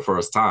pandemic for the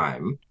first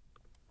time,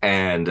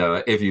 and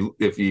if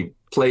you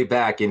play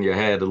back in your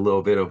head a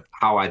little bit of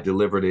how I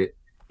delivered it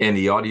in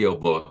the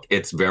audiobook,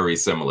 it's very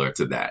similar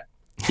to that.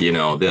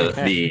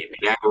 The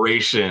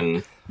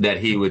narration that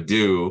he would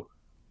do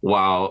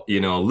while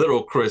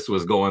little Chris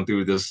was going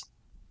through this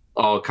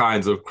all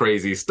kinds of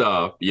crazy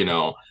stuff.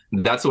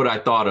 That's what I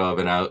thought of,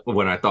 and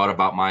when I thought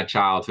about my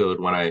childhood,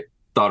 when I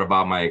thought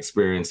about my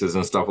experiences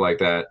and stuff like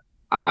that,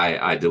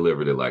 I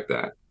delivered it like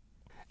that.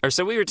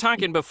 So we were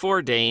talking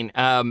before, Dane.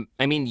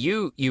 I mean,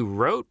 you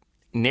wrote,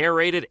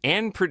 narrated,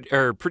 and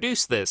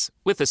produced this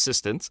with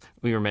assistance,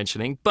 we were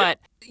mentioning, but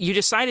you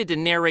decided to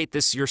narrate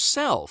this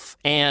yourself.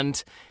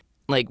 And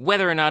like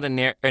whether or not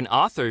an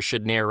author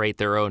should narrate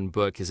their own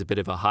book is a bit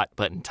of a hot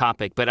button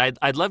topic, but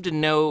I'd love to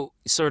know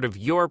sort of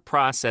your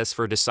process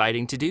for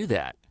deciding to do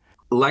that.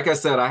 Like I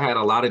said, I had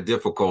a lot of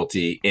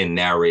difficulty in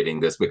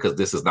narrating this because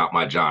this is not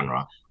my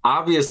genre.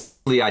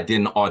 Obviously, I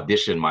didn't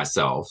audition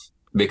myself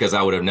because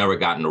I would have never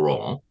gotten the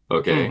role.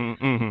 Okay.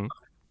 Mm-hmm, mm-hmm.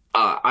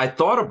 I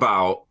thought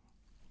about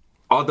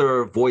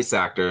other voice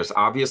actors.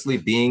 Obviously,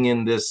 being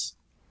in this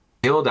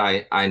field,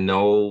 I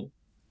know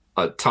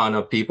a ton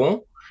of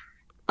people.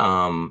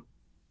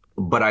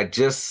 But I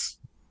just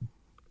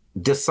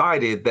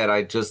decided that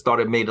I just thought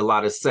it made a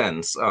lot of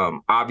sense.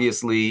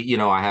 Obviously,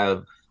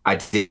 I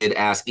did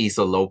ask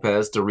Issa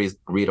Lopez to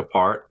read a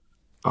part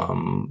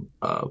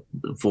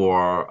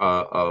for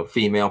a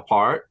female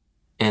part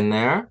in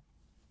there.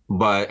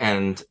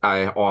 And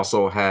I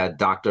also had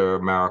Dr.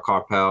 Mara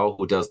Carpel,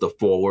 who does the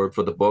foreword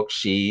for the book.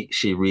 She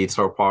reads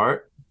her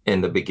part in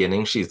the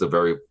beginning. She's the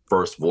very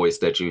first voice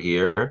that you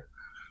hear.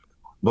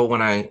 But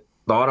when I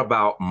thought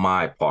about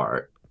my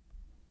part,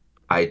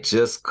 I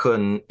just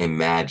couldn't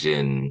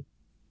imagine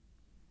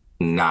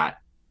not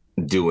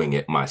doing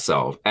it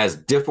myself. As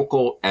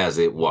difficult as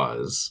it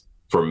was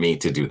for me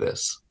to do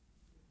this,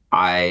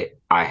 I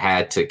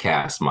had to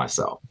cast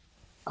myself.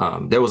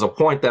 There was a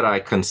point that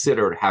I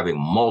considered having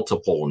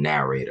multiple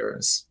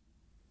narrators.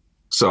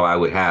 So I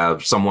would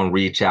have someone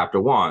read chapter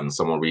 1,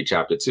 someone read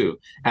chapter 2.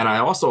 And I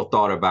also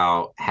thought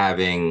about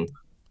having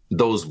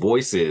those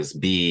voices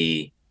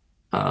be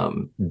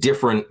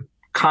different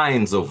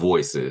kinds of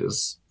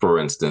voices, for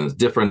instance,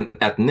 different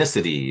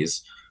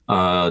ethnicities,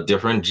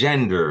 different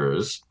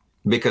genders,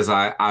 because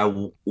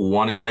I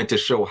wanted to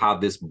show how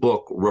this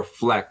book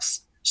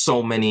reflects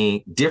so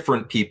many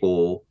different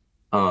people,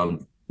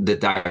 the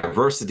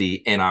diversity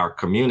in our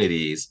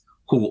communities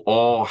who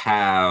all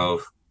have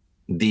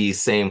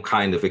these same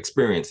kind of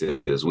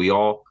experiences. We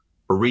all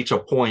reach a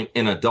point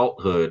in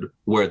adulthood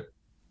where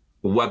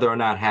whether or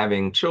not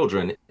having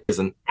children is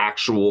an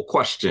actual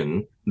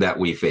question that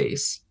we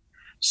face.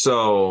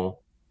 So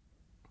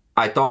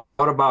I thought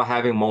about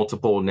having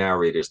multiple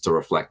narrators to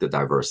reflect the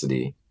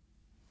diversity.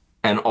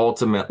 And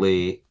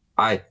ultimately,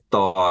 I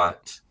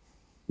thought,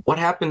 what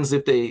happens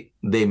if they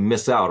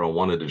miss out on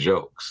one of the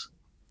jokes?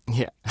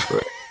 Yeah.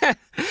 Right.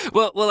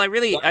 Well,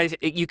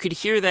 you could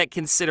hear that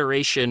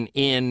consideration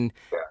in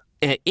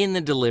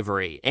the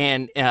delivery.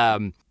 And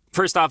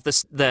first off,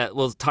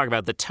 we'll talk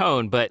about the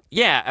tone. But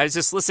yeah, I was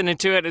just listening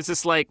to it. It's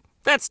just like,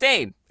 that's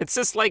Dane. It's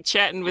just like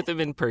chatting with him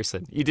in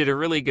person. You did a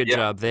really good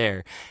job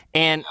there.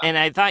 And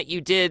I thought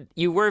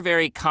you were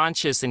very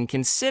conscious and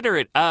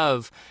considerate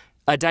of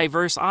a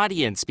diverse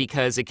audience,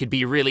 because it could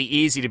be really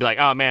easy to be like,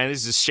 oh man,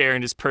 this is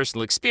sharing his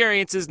personal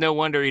experiences. No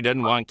wonder he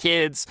doesn't want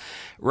kids,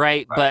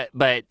 right?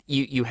 But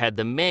you had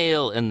the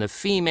male and the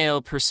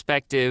female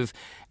perspective,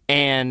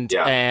 and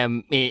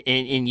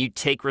you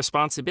take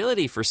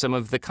responsibility for some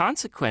of the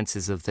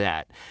consequences of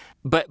that.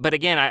 But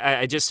again,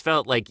 I just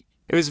felt like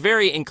it was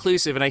very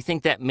inclusive, and I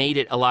think that made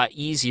it a lot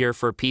easier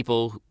for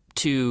people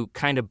to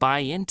kind of buy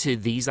into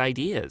these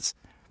ideas.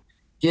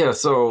 Yeah,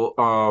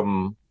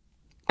 so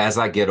as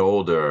I get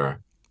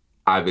older,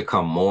 I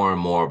become more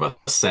and more of a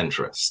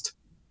centrist,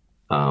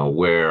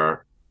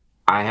 where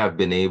I have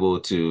been able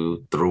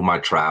to, through my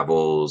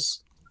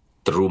travels,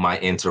 through my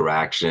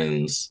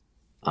interactions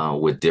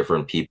with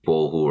different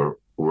people who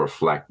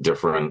reflect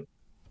different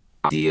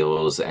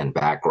ideals and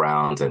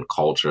backgrounds and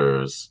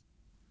cultures,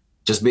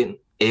 just being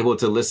able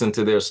to listen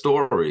to their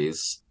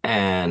stories,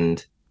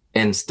 and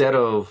instead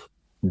of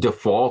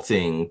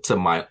defaulting to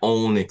my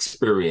own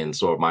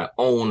experience or my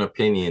own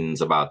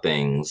opinions about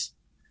things,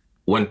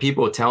 when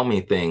people tell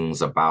me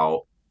things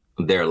about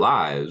their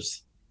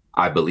lives,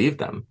 I believe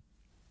them,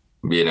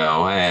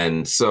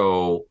 and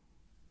so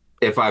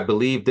if I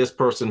believe this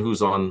person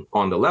who's on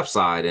the left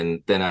side,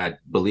 and then I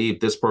believe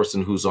this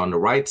person who's on the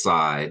right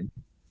side,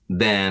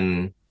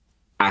 then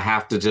I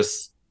have to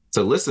just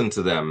to listen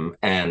to them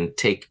and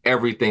take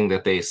everything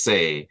that they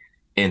say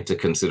into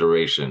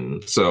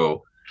consideration.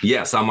 So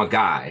yes, I'm a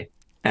guy,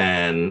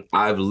 and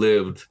I've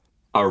lived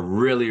a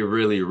really,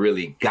 really,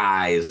 really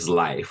guy's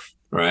life,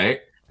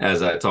 right?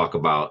 As I talk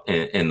about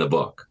in the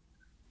book.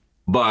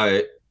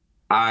 But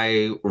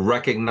I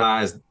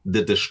recognize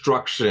the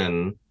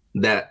destruction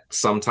that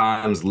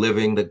sometimes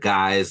living the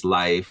guy's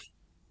life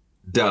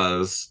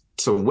does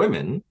to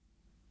women.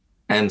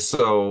 And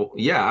so,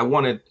 yeah, I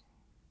wanted,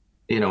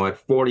 at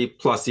 40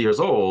 plus years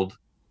old,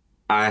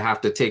 I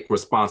have to take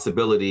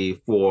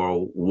responsibility for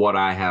what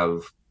I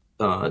have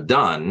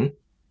done,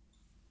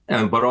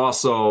 but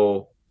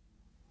also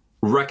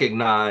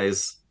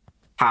recognize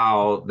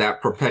how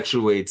that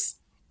perpetuates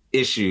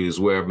issues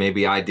where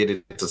maybe I did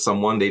it to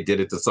someone, they did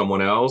it to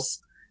someone else,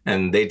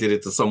 and they did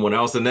it to someone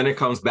else, and then it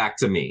comes back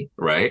to me,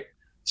 right?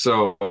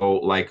 So,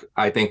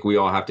 I think we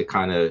all have to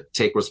kind of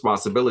take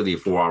responsibility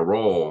for our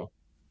role,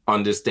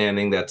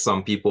 understanding that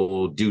some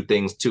people do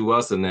things to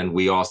us, and then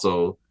we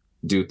also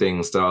do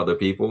things to other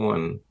people.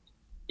 And,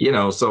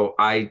 so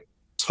I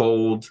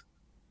told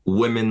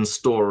women's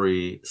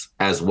stories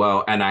as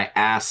well, and I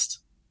asked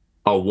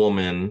a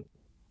woman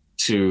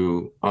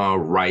to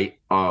write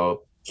a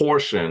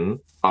portion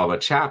of a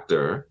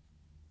chapter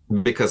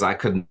because I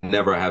could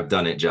never have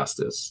done it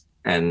justice.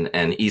 And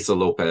Issa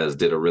Lopez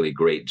did a really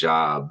great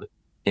job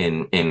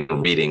in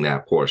reading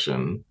that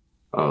portion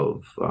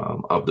of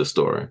the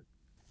story.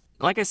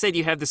 Like I said,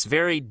 you have this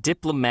very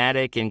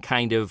diplomatic and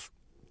kind of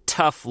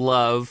tough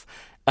love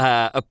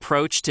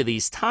approach to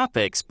these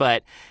topics,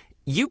 but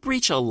you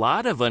breach a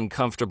lot of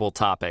uncomfortable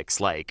topics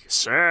like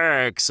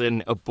sex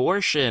and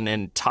abortion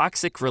and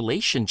toxic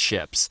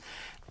relationships.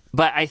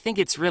 But I think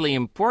it's really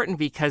important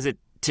because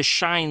to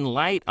shine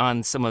light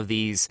on some of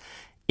these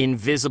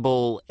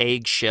invisible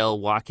eggshell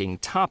walking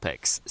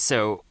topics.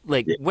 So,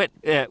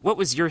 what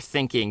was your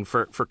thinking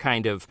for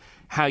kind of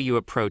how you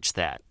approach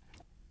that?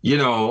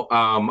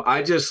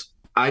 I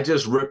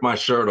just ripped my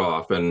shirt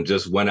off and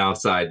just went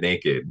outside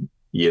naked,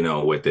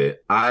 with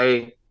it.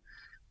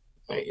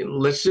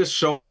 Let's just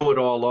show it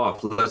all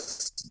off.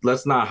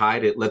 Let's not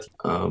hide it.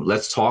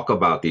 Let's talk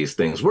about these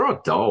things. We're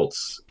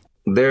adults.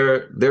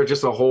 They're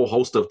just a whole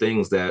host of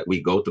things that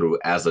we go through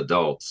as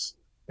adults.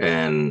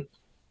 And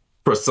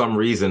for some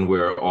reason,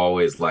 we're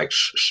always like,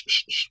 shh,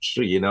 shh, shh, shh,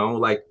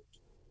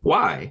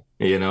 why?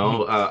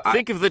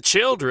 Think of the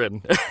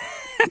children.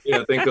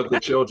 Yeah, think of the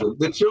children.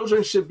 The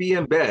children should be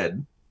in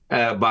bed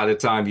by the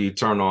time you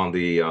turn on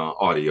the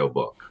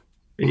audiobook.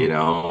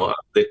 You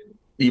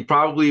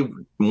probably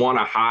want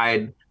to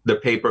hide the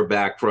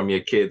paperback from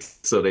your kids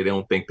so they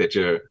don't think that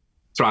you're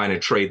trying to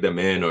trade them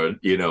in or,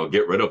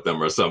 get rid of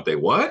them or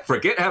something. What?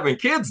 Forget having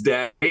kids,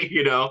 Dad. That's,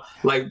 you don't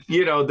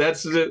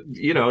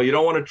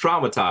want to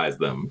traumatize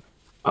them.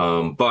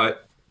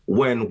 But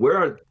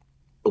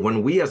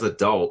when we as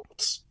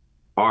adults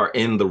are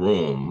in the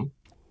room,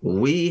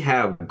 we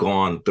have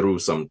gone through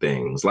some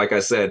things. Like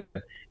I said,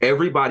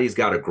 everybody's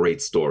got a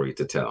great story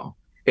to tell.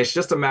 It's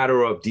just a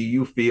matter of, do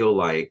you feel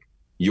like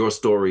your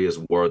story is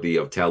worthy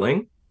of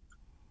telling?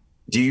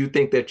 Do you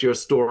think that your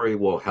story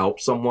will help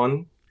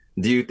someone?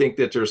 Do you think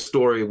that your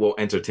story will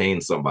entertain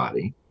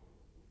somebody?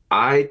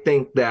 I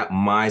think that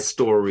my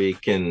story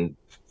can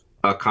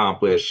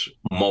accomplish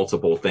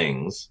multiple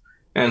things.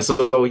 And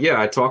so, yeah,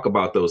 I talk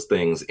about those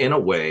things in a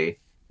way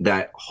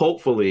that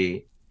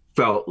hopefully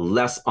felt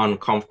less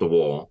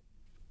uncomfortable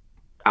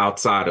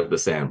outside of the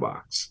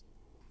sandbox.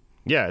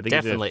 Yeah, I think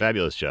you did a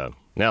fabulous job.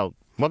 Now,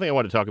 one thing I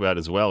want to talk about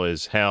as well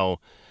is how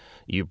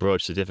you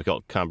broached the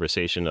difficult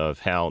conversation of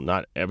how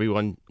not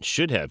everyone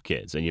should have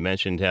kids. And you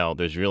mentioned how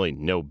there's really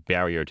no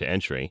barrier to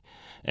entry.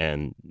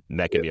 And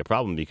that can be a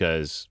problem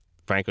because,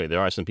 frankly,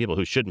 there are some people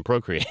who shouldn't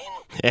procreate.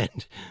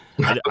 And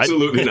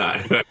Absolutely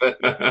not.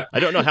 I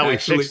don't know how we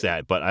fix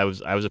that, but I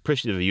was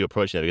appreciative of you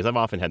approaching that because I've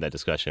often had that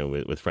discussion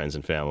with friends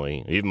and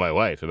family, even my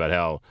wife, about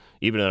how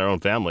even in our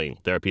own family,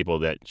 there are people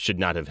that should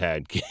not have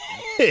had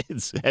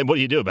kids. And what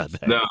do you do about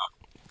that? No.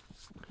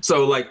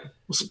 So,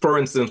 for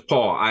instance,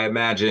 Paul, I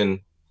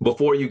imagine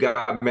before you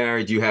got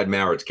married, you had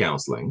marriage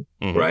counseling,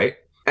 right?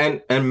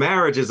 And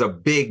marriage is a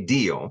big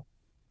deal,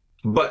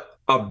 but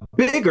a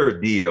bigger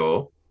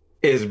deal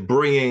is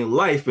bringing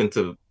life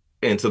into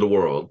the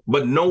world.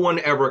 But no one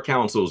ever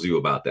counsels you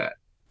about that.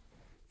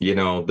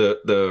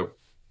 The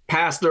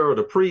pastor or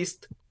the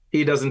priest,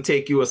 he doesn't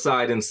take you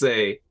aside and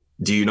say,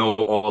 do you know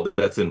all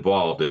that's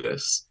involved in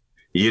this?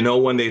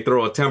 When they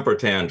throw a temper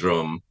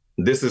tantrum,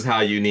 this is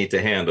how you need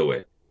to handle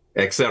it,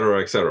 et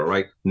cetera,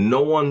 right?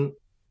 No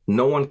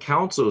one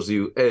counsels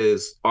you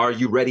as, are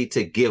you ready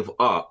to give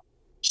up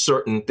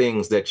certain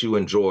things that you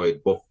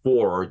enjoyed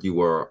before you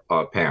were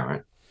a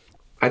parent?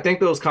 I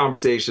think those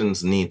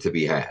conversations need to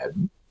be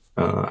had.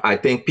 I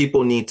think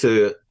people need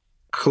to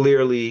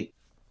clearly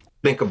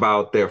think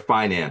about their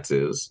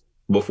finances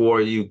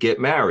before you get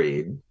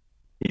married,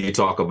 you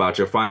talk about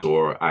your finances,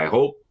 or I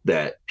hope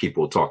that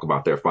people talk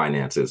about their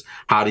finances.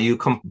 How do you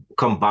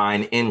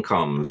combine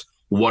incomes?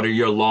 What are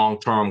your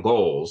long-term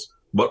goals?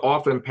 But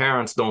often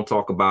parents don't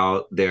talk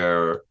about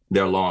their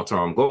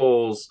long-term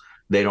goals.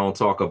 They don't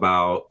talk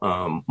about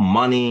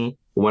money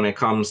when it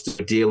comes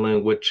to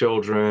dealing with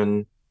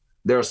children.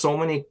 There are so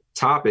many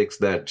topics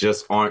that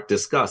just aren't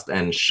discussed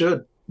and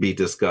should be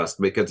discussed,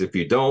 because if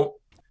you don't,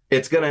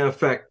 it's going to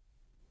affect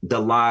the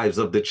lives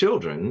of the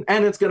children,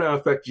 and it's going to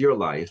affect your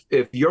life.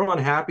 If you're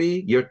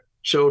unhappy, your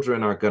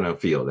children are going to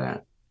feel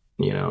that,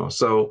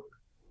 So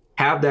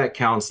have that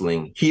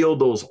counseling, heal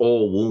those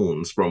old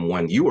wounds from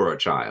when you were a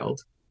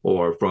child,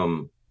 or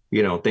from,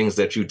 things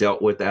that you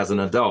dealt with as an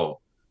adult.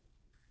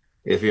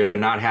 If you're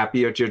not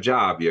happy at your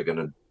job, you're going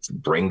to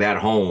bring that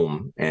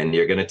home, and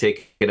you're going to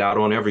take it out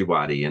on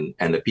everybody. And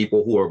the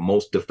people who are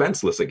most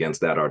defenseless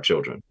against that are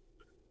children.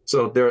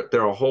 So there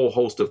are a whole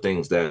host of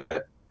things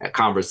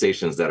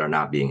conversations that are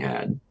not being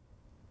had.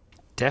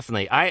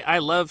 Definitely. I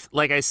love,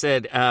 like I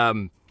said,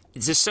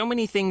 just so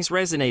many things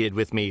resonated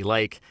with me.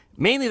 Like,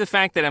 mainly the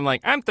fact that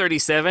I'm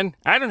 37.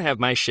 I don't have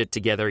my shit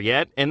together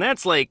yet. And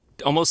that's like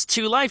almost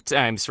 2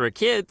 lifetimes for a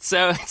kid.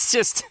 So it's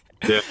just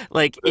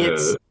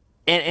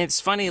it's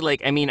funny.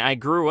 I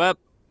grew up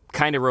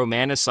kind of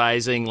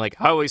romanticizing,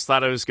 I always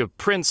thought I was a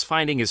prince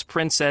finding his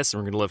princess and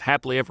we're going to live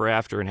happily ever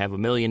after and have a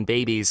million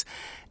babies.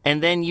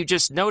 And then you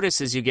just notice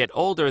as you get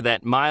older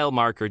that mile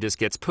marker just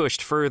gets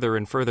pushed further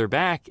and further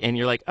back. And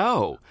you're like,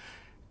 oh,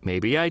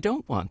 maybe I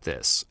don't want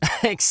this.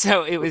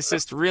 So it was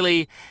just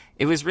really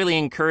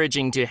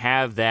encouraging to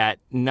have that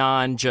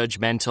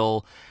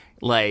non-judgmental,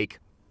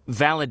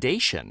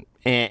 validation.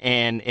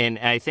 And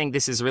I think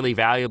this is really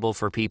valuable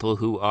for people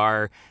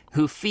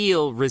who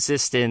feel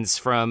resistance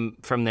from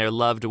their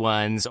loved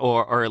ones,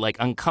 or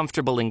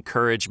uncomfortable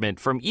encouragement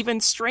from even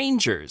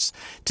strangers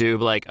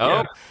to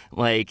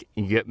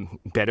you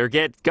better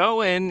get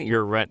going,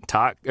 your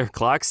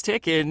clock's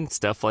ticking,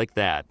 stuff like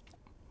that.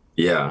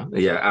 Yeah,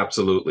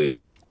 absolutely.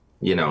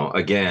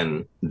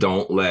 Again,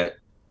 don't let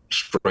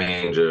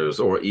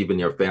strangers or even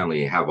your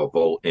family have a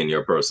vote in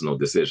your personal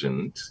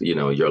decisions.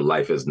 Your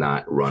life is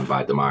not run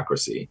by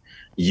democracy.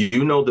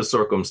 You know the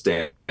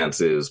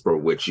circumstances for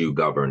which you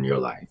govern your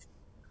life,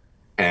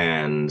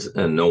 and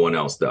no one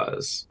else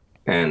does.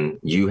 And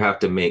you have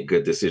to make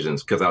good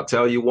decisions, because I'll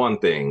tell you one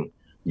thing,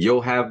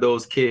 you'll have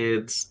those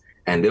kids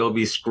and they'll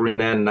be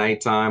screaming at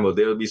nighttime, or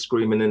they'll be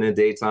screaming in the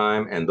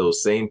daytime. And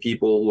those same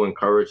people who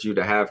encourage you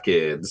to have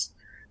kids,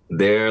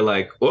 they're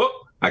like,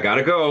 oh, I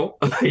gotta go.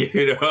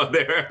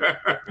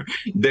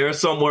 They're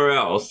somewhere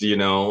else. You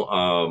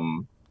have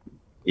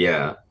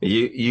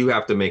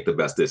to make the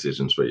best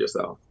decisions for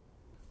yourself.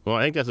 Well,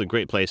 I think that's a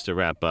great place to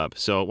wrap up.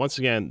 So once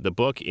again, the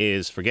book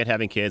is Forget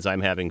Having Kids,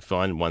 I'm Having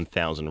Fun,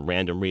 1,000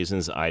 Random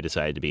Reasons I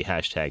Decided to Be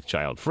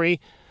 #child-free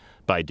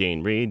by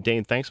Dane Reid.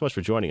 Dane, thanks so much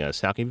for joining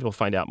us. How can people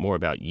find out more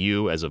about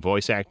you as a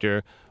voice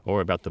actor, or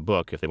about the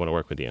book if they want to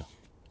work with you?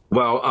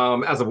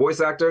 Well, as a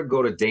voice actor,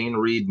 go to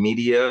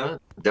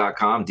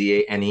DaneReidMedia.com,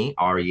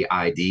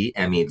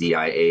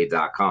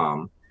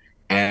 DaneReidMedia.com.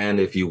 And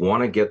if you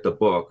want to get the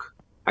book,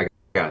 I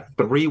got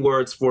 3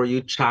 words for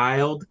you: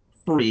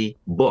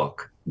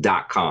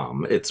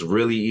 childfreebook.com. It's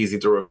really easy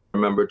to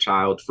remember,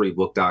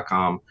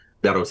 childfreebook.com.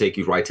 That'll take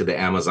you right to the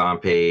Amazon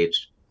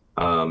page.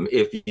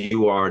 If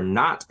you are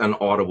not an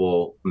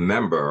Audible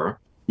member,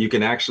 you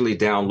can actually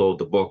download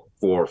the book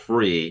for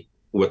free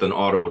with an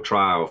auto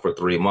trial for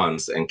 3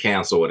 months and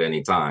cancel at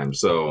any time.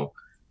 So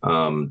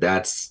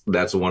that's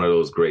one of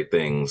those great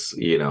things,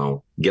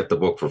 get the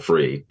book for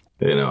free.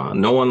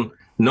 No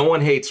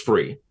one hates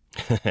free.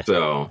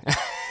 So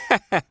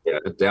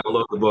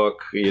download the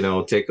book,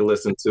 take a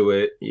listen to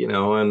it,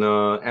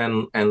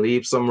 and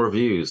leave some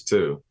reviews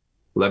too.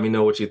 Let me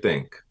know what you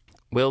think.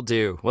 Will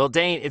do. Well,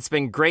 Dane, it's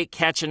been great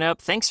catching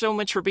up. Thanks so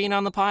much for being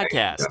on the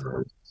podcast.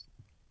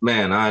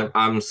 Man,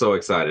 I'm so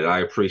excited. I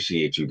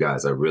appreciate you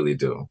guys. I really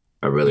do.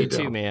 I really do.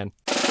 Me too, man.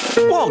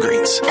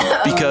 Walgreens,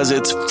 because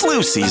it's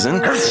flu season.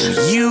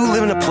 You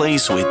live in a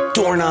place with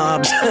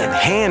doorknobs and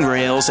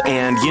handrails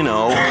and,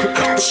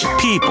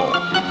 people.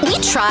 We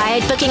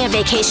tried booking a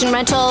vacation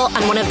rental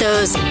on one of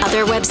those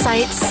other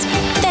websites.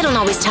 They don't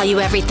always tell you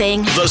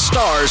everything. The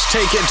stars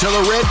take it to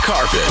the red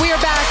carpet. We are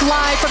back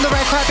live from the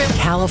red carpet.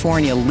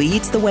 California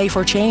leads the way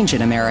for change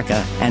in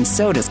America, and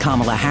so does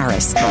Kamala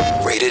Harris.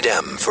 Rated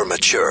M for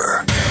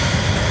mature.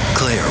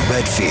 Claire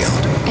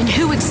Redfield. And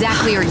who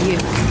exactly are you?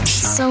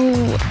 So,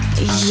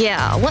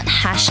 what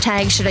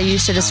hashtag should I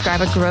use to describe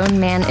a grown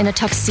man in a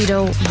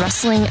tuxedo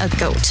wrestling a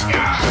goat?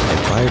 And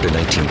prior to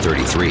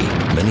 1933,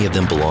 many of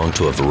them belonged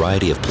to a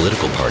variety of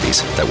political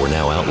parties that were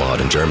now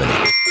outlawed in Germany.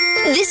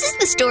 This is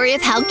the story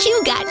of how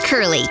Q got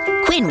curly.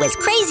 Quinn was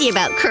crazy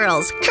about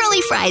curls. Curly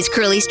fries,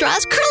 curly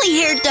straws,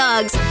 curly-haired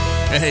dogs.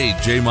 Hey,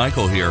 Jay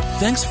Michael here.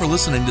 Thanks for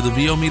listening to the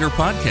VO Meter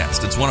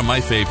podcast. It's one of my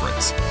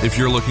favorites. If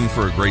you're looking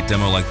for a great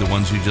demo like the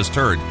ones you just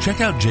heard, check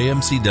out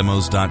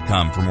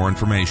jmcdemos.com for more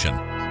information.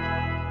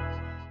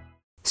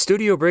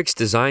 Studio Bricks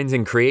designs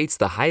and creates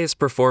the highest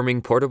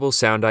performing portable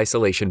sound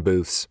isolation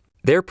booths.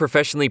 Their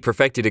professionally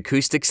perfected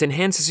acoustics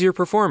enhances your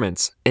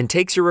performance and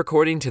takes your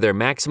recording to their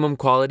maximum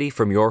quality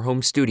from your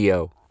home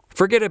studio.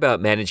 Forget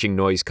about managing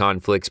noise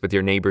conflicts with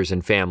your neighbors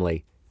and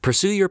family.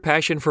 Pursue your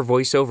passion for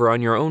voiceover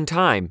on your own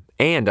time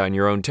and on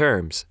your own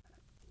terms.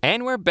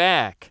 And we're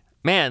back.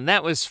 Man,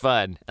 that was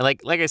fun.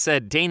 Like I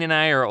said, Dane and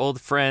I are old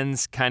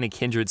friends, kind of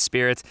kindred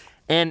spirits.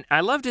 And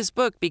I loved his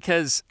book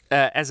because,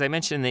 as I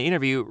mentioned in the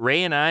interview,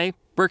 Ray and I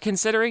were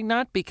considering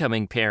not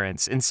becoming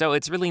parents. And so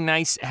it's really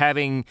nice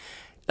having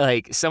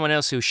like someone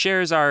else who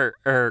shares our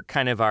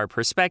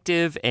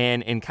perspective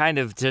and kind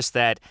of just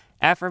that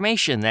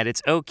affirmation that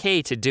it's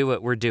okay to do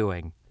what we're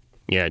doing.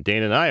 Yeah,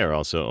 Dane and I are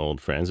also old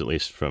friends, at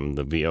least from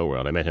the VO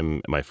world. I met him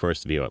at my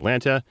first VO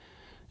Atlanta,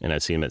 and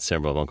I've seen him at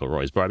several of Uncle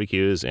Roy's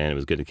barbecues, and it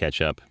was good to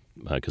catch up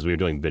because we were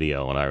doing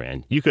video on our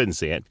end. You couldn't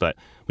see it, but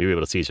we were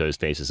able to see each other's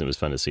faces, and it was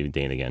fun to see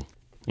Dane again.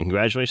 And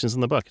congratulations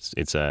on the book.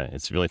 It's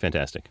really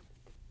fantastic.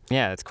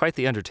 Yeah, it's quite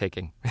the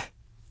undertaking.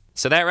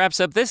 So that wraps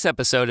up this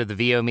episode of the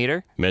VO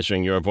Meter.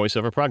 Measuring your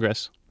voiceover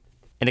progress.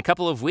 In a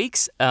couple of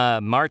weeks,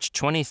 March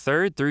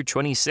 23rd through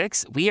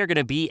 26th, we are going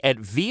to be at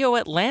VO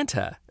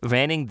Atlanta,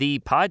 manning the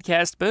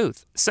podcast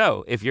booth.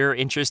 So if you're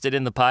interested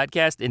in the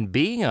podcast and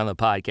being on the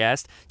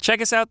podcast,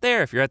 check us out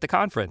there if you're at the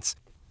conference.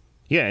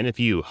 Yeah, and if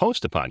you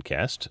host a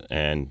podcast,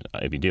 and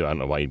if you do, I don't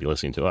know why you'd be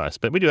listening to us,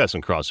 but we do have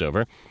some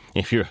crossover.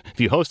 If you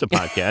host a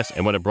podcast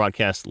and want to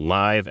broadcast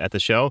live at the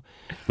show,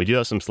 we do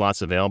have some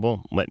slots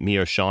available. Let me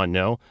or Sean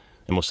know,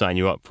 and we'll sign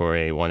you up for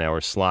a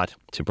 1-hour slot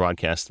to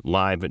broadcast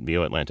live at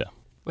VO Atlanta.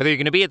 Whether you're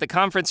going to be at the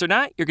conference or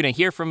not, you're going to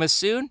hear from us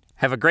soon.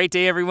 Have a great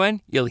day,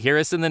 everyone. You'll hear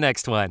us in the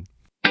next one.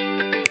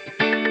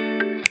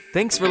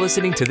 Thanks for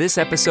listening to this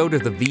episode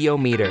of the VO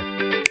Meter.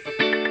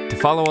 To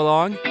follow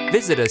along,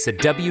 visit us at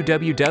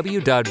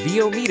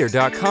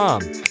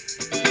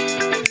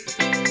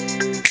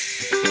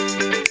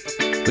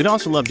www.vometer.com. We'd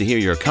also love to hear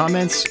your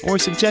comments or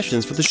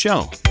suggestions for the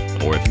show.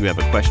 Or if you have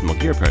a questionable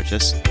gear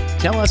purchase,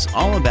 tell us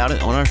all about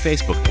it on our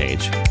Facebook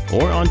page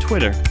or on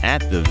Twitter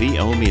at the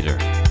VO Meter.